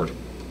us onward.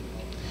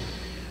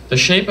 The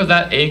shape of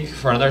that ache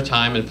for another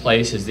time and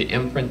place is the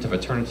imprint of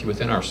eternity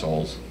within our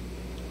souls.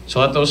 So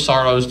let those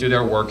sorrows do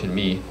their work in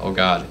me, O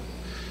God.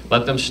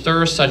 Let them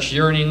stir such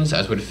yearnings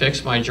as would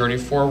fix my journey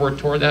forward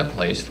toward that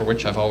place for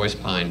which I've always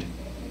pined.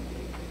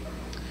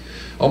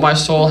 O my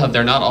soul, have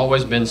there not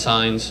always been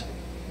signs?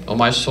 O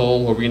my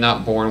soul, were we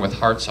not born with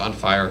hearts on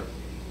fire?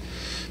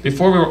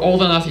 Before we were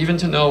old enough even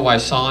to know why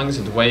songs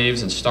and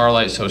waves and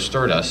starlight so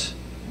stirred us,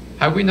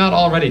 had we not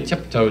already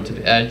tiptoed to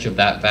the edge of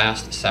that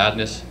vast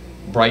sadness,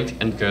 bright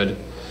and good,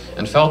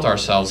 and felt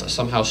ourselves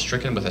somehow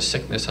stricken with a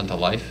sickness unto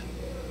life?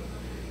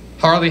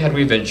 Hardly had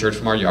we ventured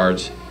from our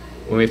yards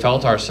when we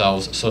felt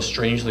ourselves so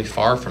strangely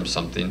far from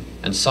something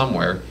and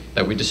somewhere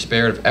that we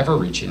despaired of ever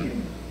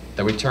reaching,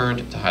 that we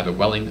turned to hide the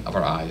welling of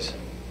our eyes.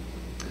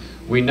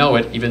 We know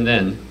it even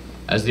then,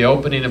 as the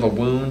opening of a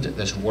wound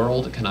this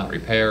world cannot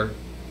repair,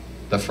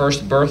 the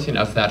first birthing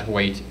of that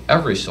weight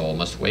every soul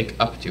must wake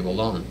up to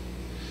alone,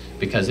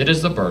 because it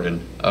is the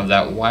burden of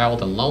that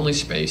wild and lonely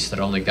space that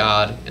only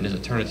God in His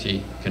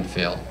eternity can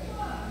fill.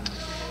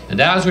 And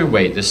as we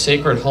wait, this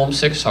sacred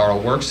homesick sorrow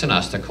works in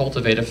us to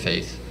cultivate a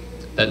faith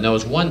that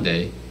knows one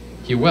day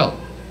He will.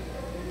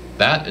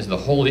 That is the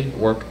holy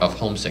work of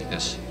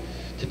homesickness,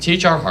 to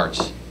teach our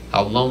hearts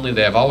how lonely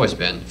they have always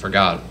been for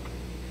God.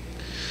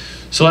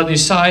 So let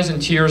these sighs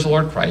and tears,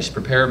 Lord Christ,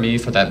 prepare me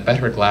for that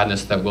better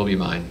gladness that will be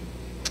mine.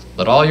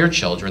 Let all your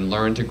children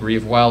learn to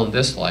grieve well in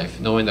this life,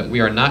 knowing that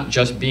we are not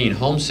just being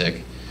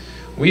homesick,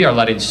 we are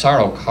letting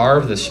sorrow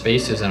carve the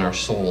spaces in our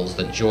souls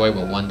that joy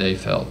will one day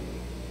fill.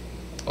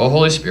 O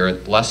Holy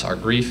Spirit, bless our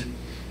grief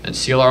and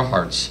seal our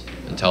hearts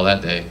until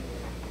that day.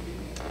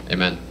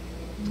 Amen.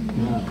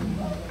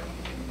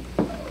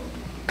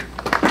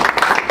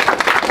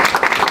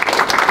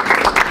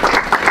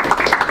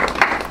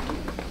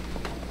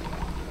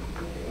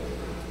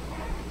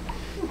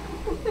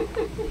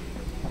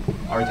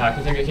 Are we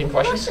talking to taking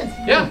questions?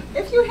 Yeah.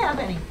 If you have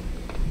any.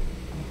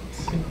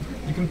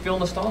 You can feel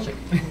nostalgic.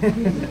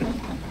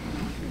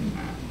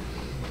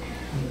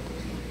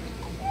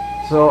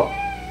 So,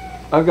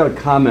 I've got a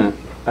comment,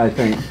 I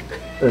think.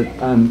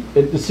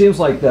 It seems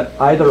like that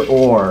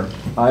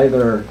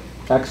either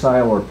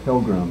exile or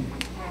pilgrim,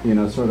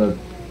 sort of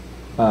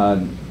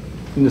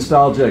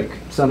nostalgic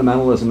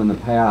sentimentalism in the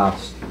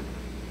past,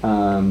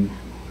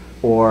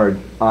 or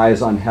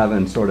eyes on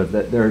heaven, sort of,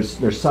 that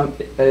there's some,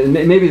 and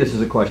maybe this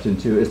is a question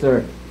too, is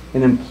there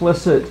an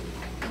implicit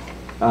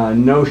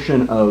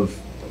notion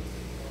of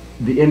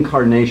the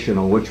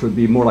incarnational, which would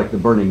be more like the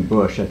burning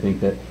bush? I think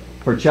that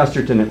for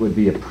Chesterton it would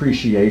be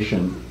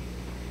appreciation.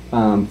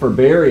 For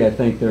Barrie, I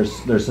think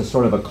there's a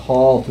sort of a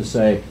call to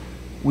say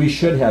we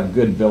should have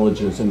good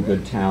villages and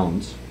good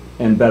towns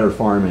and better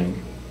farming,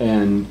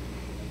 and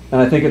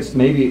I think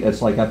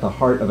it's like at the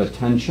heart of a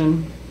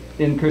tension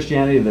in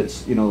Christianity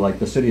that's, like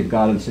the city of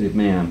God and the city of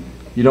man.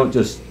 You don't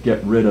just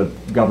get rid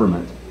of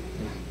government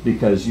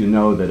because you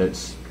know that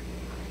it's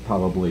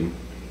probably,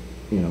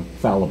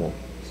 fallible.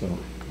 So, do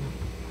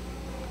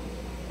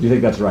you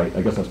think that's right?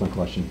 I guess that's my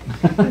question.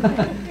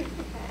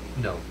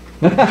 No.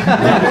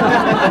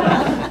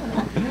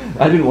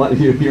 I didn't want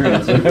you to hear your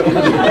answer.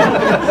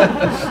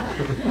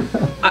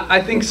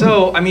 I think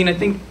so. I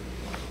think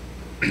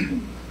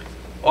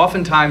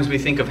oftentimes we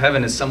think of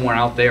heaven as somewhere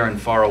out there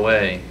and far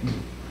away.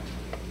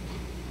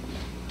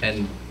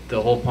 And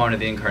the whole point of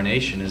the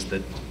incarnation is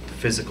that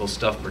physical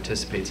stuff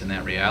participates in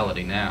that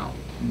reality now.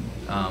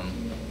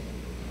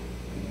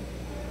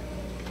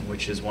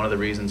 Which is one of the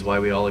reasons why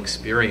we all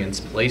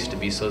experience place to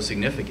be so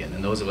significant.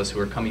 And those of us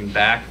who are coming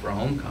back for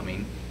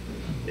homecoming,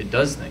 it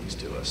does things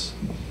to us.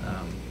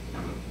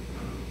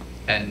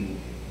 And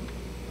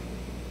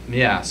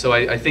yeah, so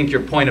I think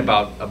your point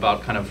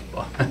about kind of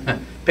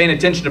paying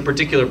attention to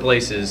particular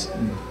places,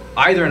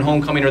 either in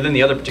homecoming or then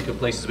the other particular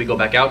places we go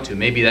back out to,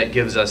 maybe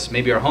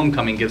our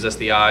homecoming gives us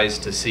the eyes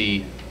to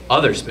see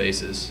other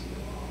spaces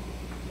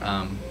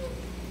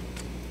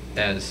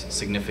as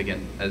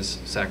significant, as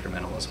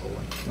sacramental, as holy.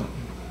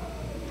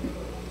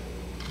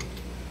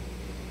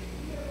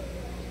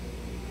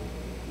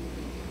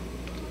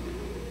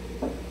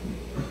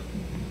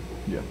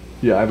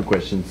 Yeah, I have a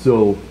question.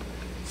 So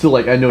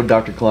like, I know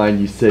Dr. Klein,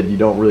 you said you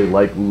don't really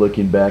like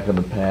looking back on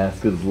the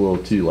past because it's a little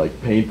too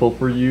painful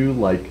for you.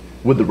 Like,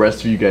 would the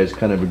rest of you guys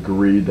kind of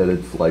agree that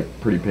it's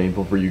pretty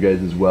painful for you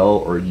guys as well,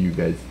 or are you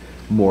guys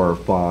more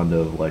fond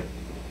of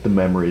the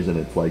memories and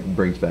it's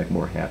brings back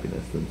more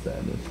happiness than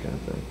sadness kind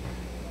of thing?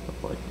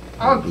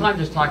 I'll let Klein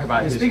just talk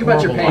about his Speak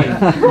about your horrible pain.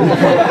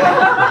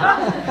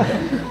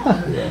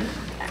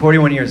 life.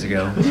 41 years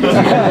ago.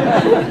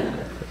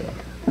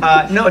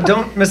 No,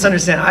 don't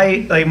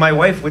misunderstand. My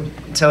wife would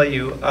tell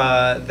you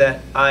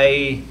that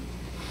I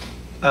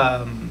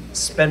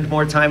spend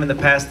more time in the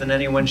past than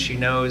anyone she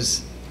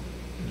knows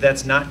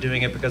that's not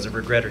doing it because of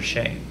regret or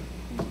shame.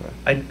 Okay.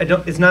 I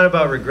don't. It's not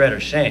about regret or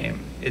shame.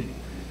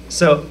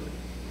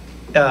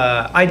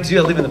 I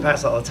live in the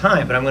past all the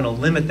time, but I'm going to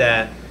limit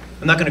that.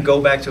 I'm not going to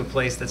go back to a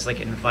place that's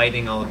like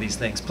inviting all of these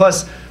things.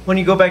 Plus, when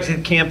you go back to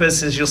the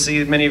campus, as you'll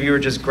see, many of you are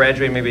just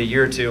graduating maybe a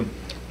year or two.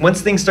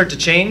 Once things start to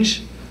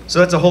change, so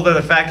that's a whole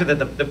other factor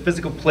that the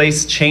physical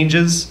place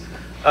changes.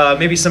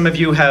 Maybe some of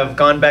you have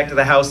gone back to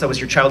the house that was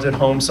your childhood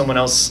home. Someone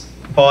else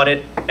bought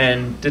it,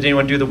 and did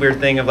anyone do the weird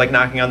thing of like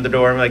knocking on the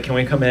door and like, can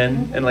we come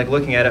in, and like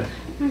looking at it?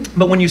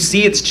 But when you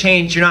see it's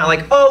changed, you're not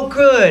like, oh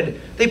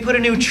good, they put a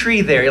new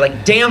tree there. You're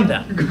like, damn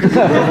them.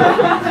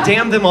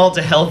 Damn them all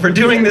to hell for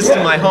doing this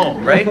to my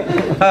home, right?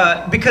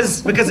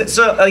 Because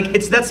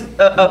it's that's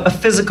a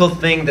physical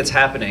thing that's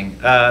happening.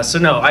 So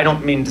no, I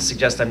don't mean to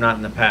suggest I'm not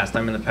in the past.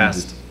 I'm in the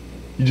past.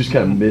 You just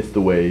kind of miss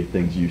the way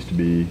things used to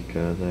be,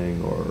 kind of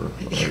thing, or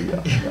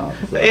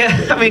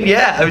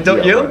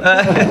don't you?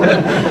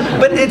 Right.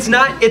 But it's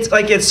not.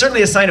 It's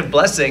certainly a sign of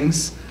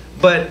blessings.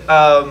 But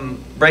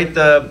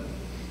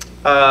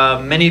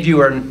many of you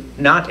are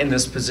not in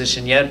this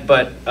position yet,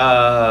 but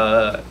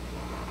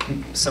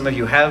some of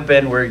you have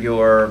been, where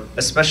you're,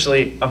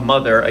 especially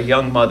a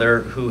young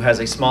mother who has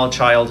a small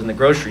child in the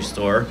grocery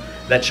store.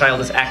 That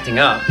child is acting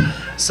up.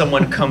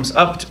 Someone comes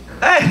up to,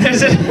 hey,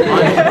 there's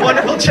a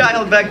wonderful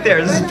child back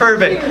there. This is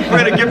perfect.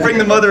 We're going to bring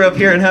the mother up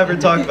here and have her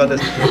talk about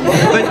this.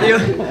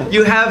 But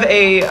you have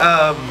an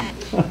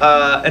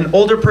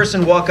older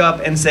person walk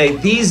up and say,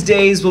 these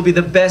days will be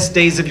the best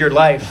days of your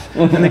life.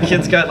 And the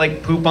kids got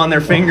like poop on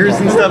their fingers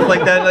and stuff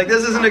like that. Like,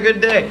 this isn't a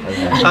good day.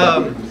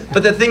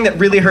 But the thing that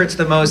really hurts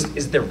the most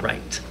is they're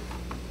right.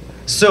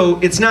 So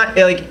it's not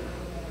like,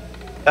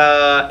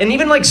 and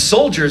even like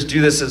soldiers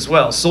do this as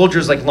well.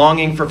 Soldiers like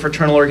longing for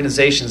fraternal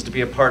organizations to be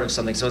a part of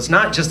something. So it's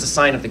not just a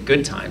sign of the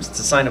good times. It's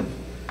a sign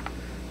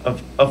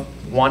of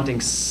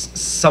wanting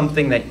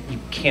something that you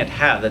can't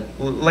have. That,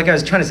 like I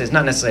was trying to say, it's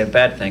not necessarily a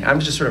bad thing. I'm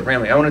just sort of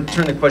rambling. I want to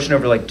turn the question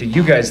over, like, do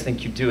you guys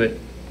think you do it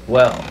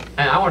well?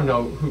 And I want to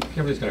know who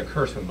somebody's going to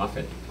curse when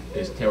Muffet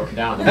is taken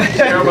down. The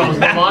stairwell is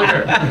no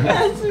longer.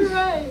 That's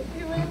right.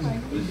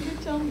 You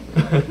tell me.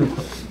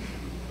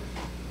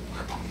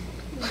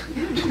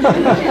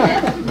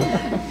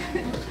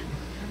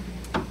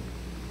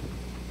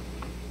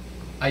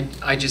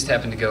 I just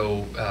happened to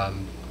go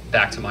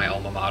back to my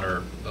alma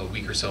mater a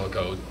week or so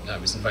ago. I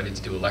was invited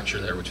to do a lecture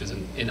there, which was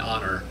in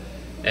honor.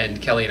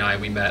 And Kelly and I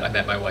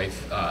met my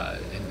wife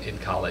in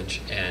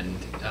college, and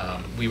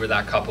we were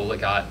that couple that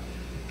got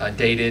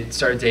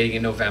started dating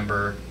in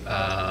November.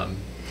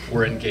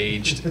 We're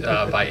engaged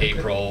by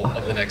April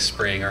of the next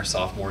spring, our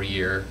sophomore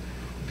year.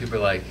 People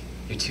were like,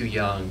 you're too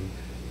young.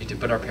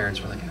 But our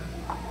parents were like,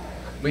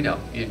 we know,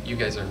 you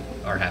guys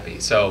are happy.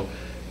 So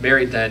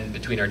married then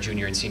between our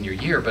junior and senior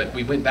year, but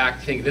we went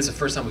back thinking this is the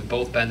first time we've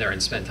both been there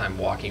and spent time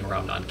walking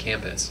around on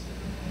campus.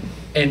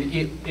 And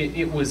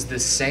it was the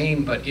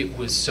same, but it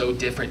was so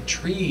different.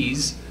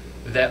 Trees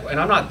that, and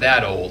I'm not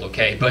that old,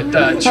 okay, but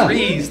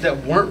trees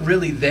that weren't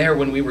really there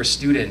when we were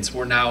students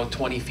were now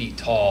 20 feet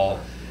tall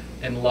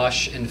and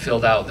lush and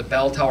filled out. The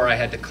bell tower I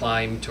had to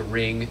climb to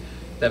ring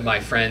that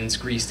my friends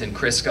greased in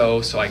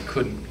Crisco so I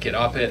couldn't get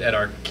up it at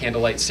our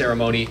candlelight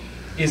ceremony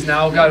is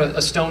now got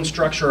a stone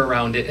structure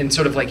around it and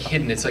sort of like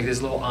hidden. It's like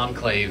this little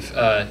enclave.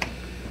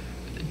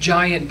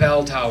 Giant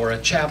bell tower,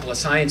 a chapel, a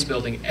science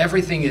building,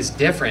 everything is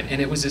different.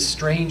 And it was a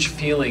strange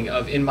feeling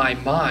of, in my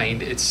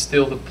mind, it's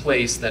still the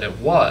place that it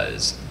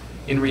was.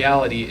 In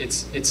reality,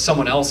 it's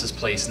someone else's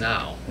place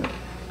now.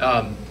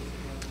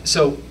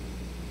 So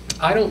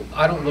I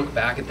don't look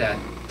back at that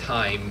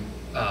time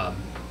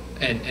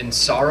and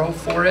sorrow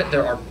for it.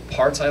 There are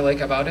parts I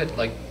like about it,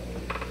 like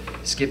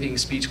skipping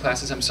speech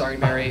classes. I'm sorry,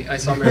 Mary. I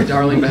saw Mary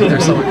Darling back there.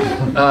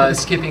 So,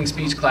 skipping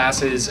speech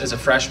classes as a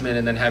freshman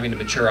and then having to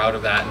mature out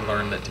of that and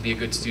learn that to be a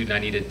good student I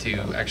needed to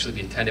actually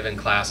be attentive in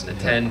class and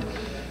attend.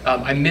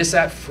 I miss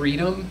that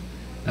freedom.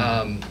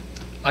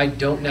 I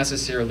don't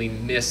necessarily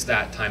miss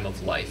that time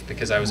of life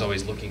because I was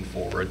always looking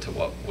forward to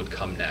what would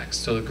come next.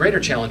 So the greater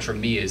challenge for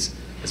me has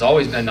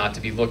always been not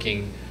to be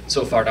looking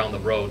so far down the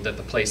road that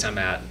the place I'm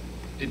at,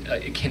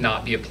 it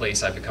cannot be a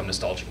place I become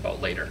nostalgic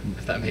about later,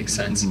 if that makes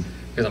sense.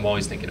 Because I'm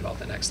always thinking about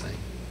the next thing.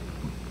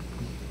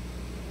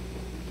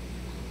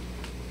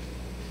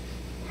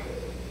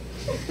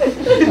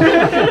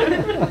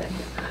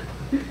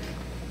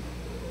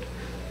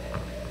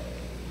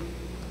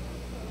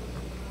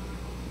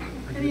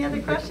 Any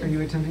other questions? Are you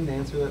attempting to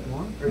answer that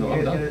more? Or No,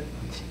 I'm done.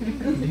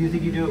 Do you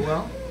think you do it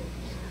well?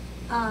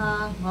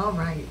 All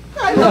right.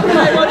 I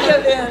won't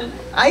give in.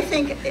 I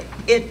think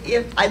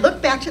if I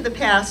look back to the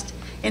past,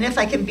 and if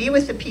I can be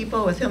with the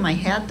people with whom I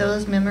had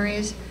those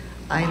memories,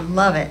 I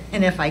love it.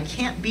 And if I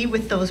can't be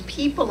with those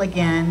people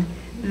again,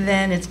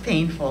 then it's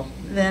painful.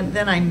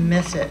 Then I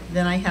miss it.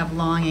 Then I have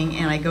longing,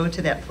 and I go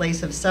to that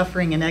place of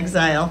suffering and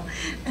exile,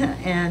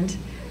 and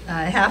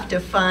have to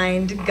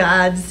find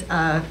God's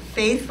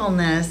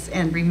faithfulness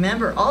and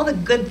remember all the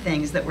good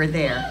things that were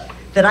there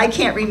that I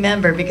can't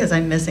remember because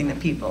I'm missing the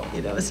people.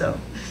 So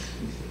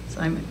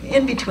I'm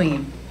in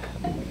between.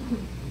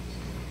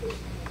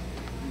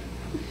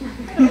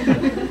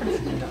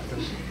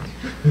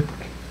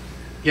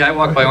 Yeah, I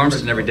walk by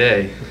Ormston every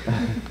day,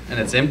 and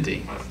it's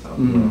empty.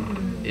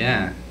 Mm.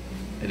 Yeah,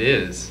 it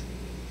is.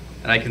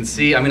 And I can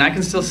see, I mean, I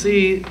can still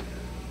see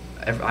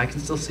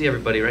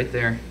everybody right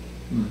there.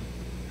 Mm.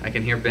 I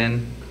can hear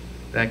Ben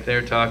back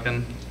there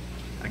talking.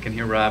 I can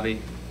hear Robbie.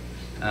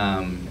 You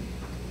don't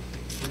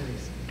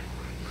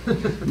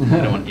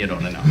want to know. You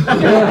don't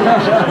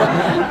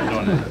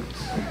want to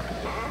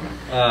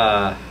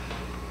know.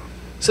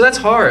 So that's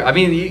hard. I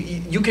mean,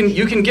 you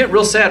can get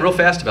real sad real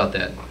fast about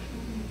that.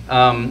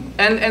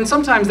 And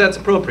sometimes that's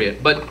appropriate,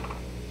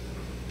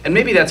 and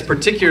maybe that's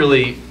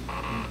particularly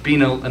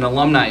being an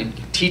alumni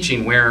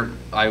teaching where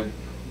I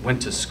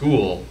went to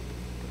school.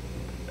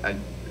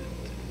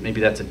 Maybe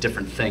that's a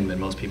different thing than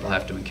most people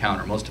have to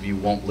encounter. Most of you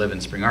won't live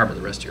in Spring Arbor the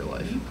rest of your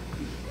life.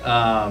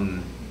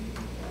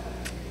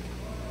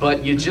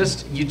 But you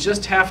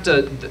just have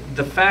to,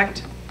 the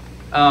fact,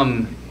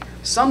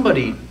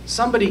 somebody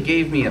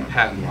gave me a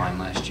patent line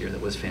last year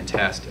that was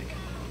fantastic.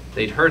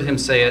 They'd heard him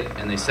say it,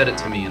 and they said it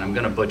to me, and I'm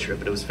going to butcher it,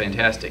 but it was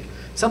fantastic.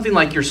 Something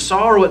like, your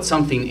sorrow at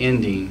something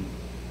ending,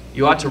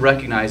 you ought to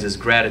recognize as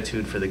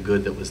gratitude for the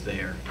good that was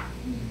there.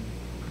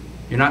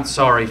 You're not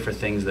sorry for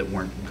things that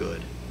weren't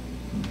good.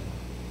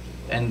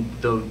 And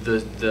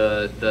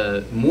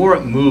the more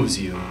it moves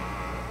you,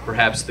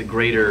 perhaps the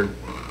greater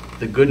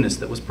the goodness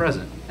that was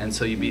present. And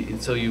so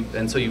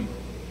you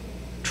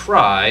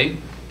try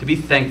to be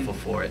thankful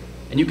for it.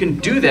 And you can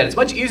do that. It's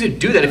much easier to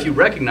do that if you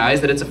recognize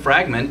that it's a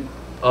fragment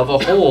of a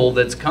whole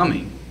that's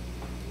coming.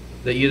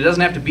 That it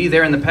doesn't have to be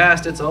there in the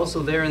past, it's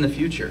also there in the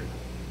future.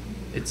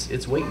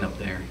 It's waiting up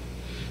there.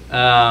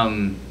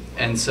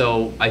 And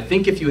so I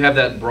think if you have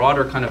that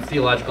broader kind of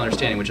theological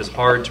understanding, which is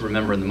hard to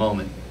remember in the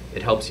moment,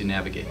 it helps you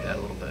navigate that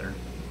a little better.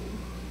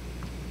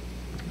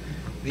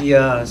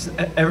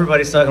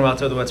 Everybody's talking about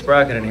Throw the Wet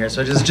Sprocket in here,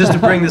 so just to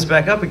bring this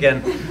back up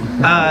again,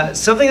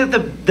 something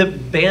that the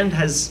band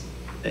has,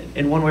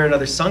 in one way or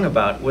another, sung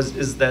about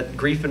is that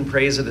grief and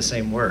praise are the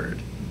same word.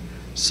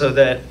 So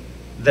that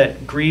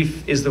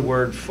grief is the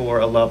word for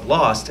a love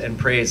lost, and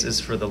praise is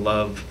for the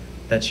love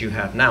that you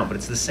have now. But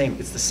it's the same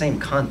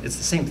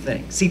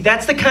thing. See,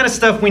 that's the kind of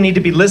stuff we need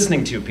to be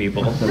listening to,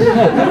 people. But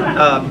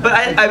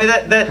I mean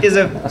that is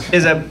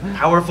a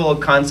powerful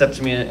concept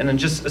to me, and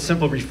just a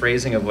simple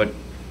rephrasing of what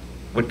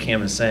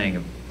Cam is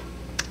saying.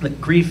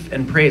 That grief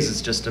and praise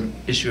is just an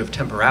issue of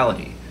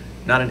temporality,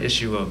 not an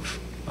issue of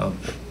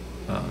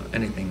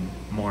anything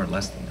more or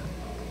less than that.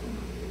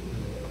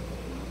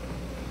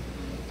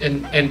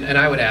 And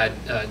I would add,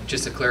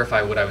 just to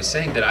clarify what I was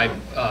saying, that I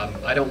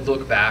don't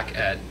look back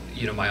at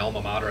my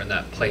alma mater and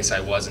that place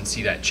I was and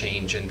see that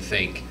change and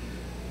think,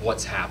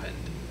 what's happened?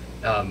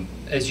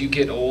 As you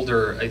get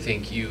older, I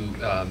think you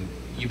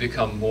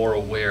become more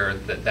aware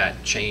that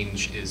that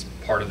change is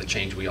part of the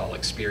change we all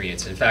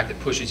experience. In fact, it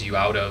pushes you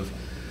out of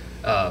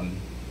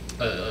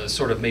a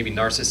sort of maybe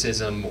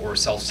narcissism or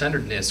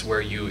self-centeredness where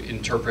you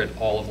interpret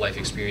all of life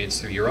experience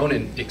through your own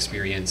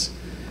experience,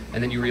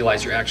 and then you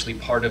realize you're actually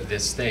part of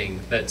this thing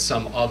that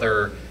some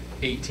other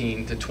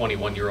 18 to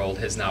 21-year-old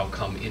has now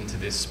come into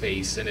this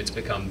space, and it's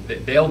become,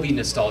 they'll be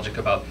nostalgic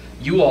about,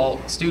 you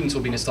all, students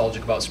will be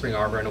nostalgic about Spring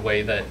Arbor in a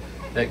way that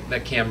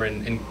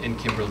Cameron and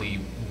Kimberly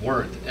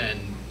weren't.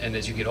 And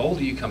as you get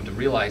older, you come to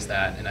realize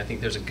that, and I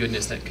think there's a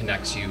goodness that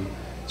connects you.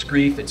 It's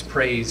grief, it's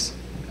praise,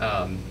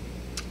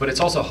 but it's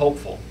also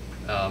hopeful.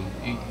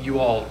 You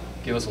all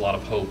give us a lot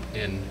of hope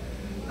in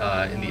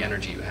the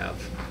energy you have.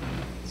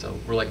 So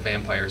we're like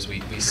vampires.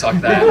 We suck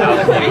that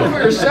out of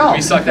you.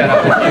 We suck that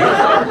out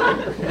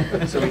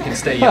of you, so we can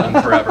stay young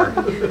forever.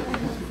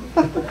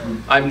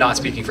 I'm not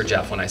speaking for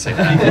Jeff when I say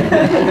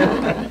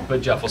that,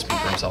 but Jeff will speak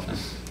for himself now.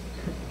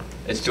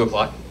 It's 2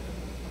 o'clock.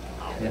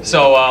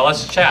 So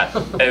let's chat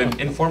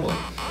informally.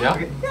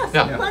 Yeah? Yes,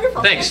 Yeah.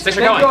 wonderful. Thanks for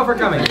Thank coming. you all for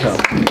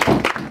coming.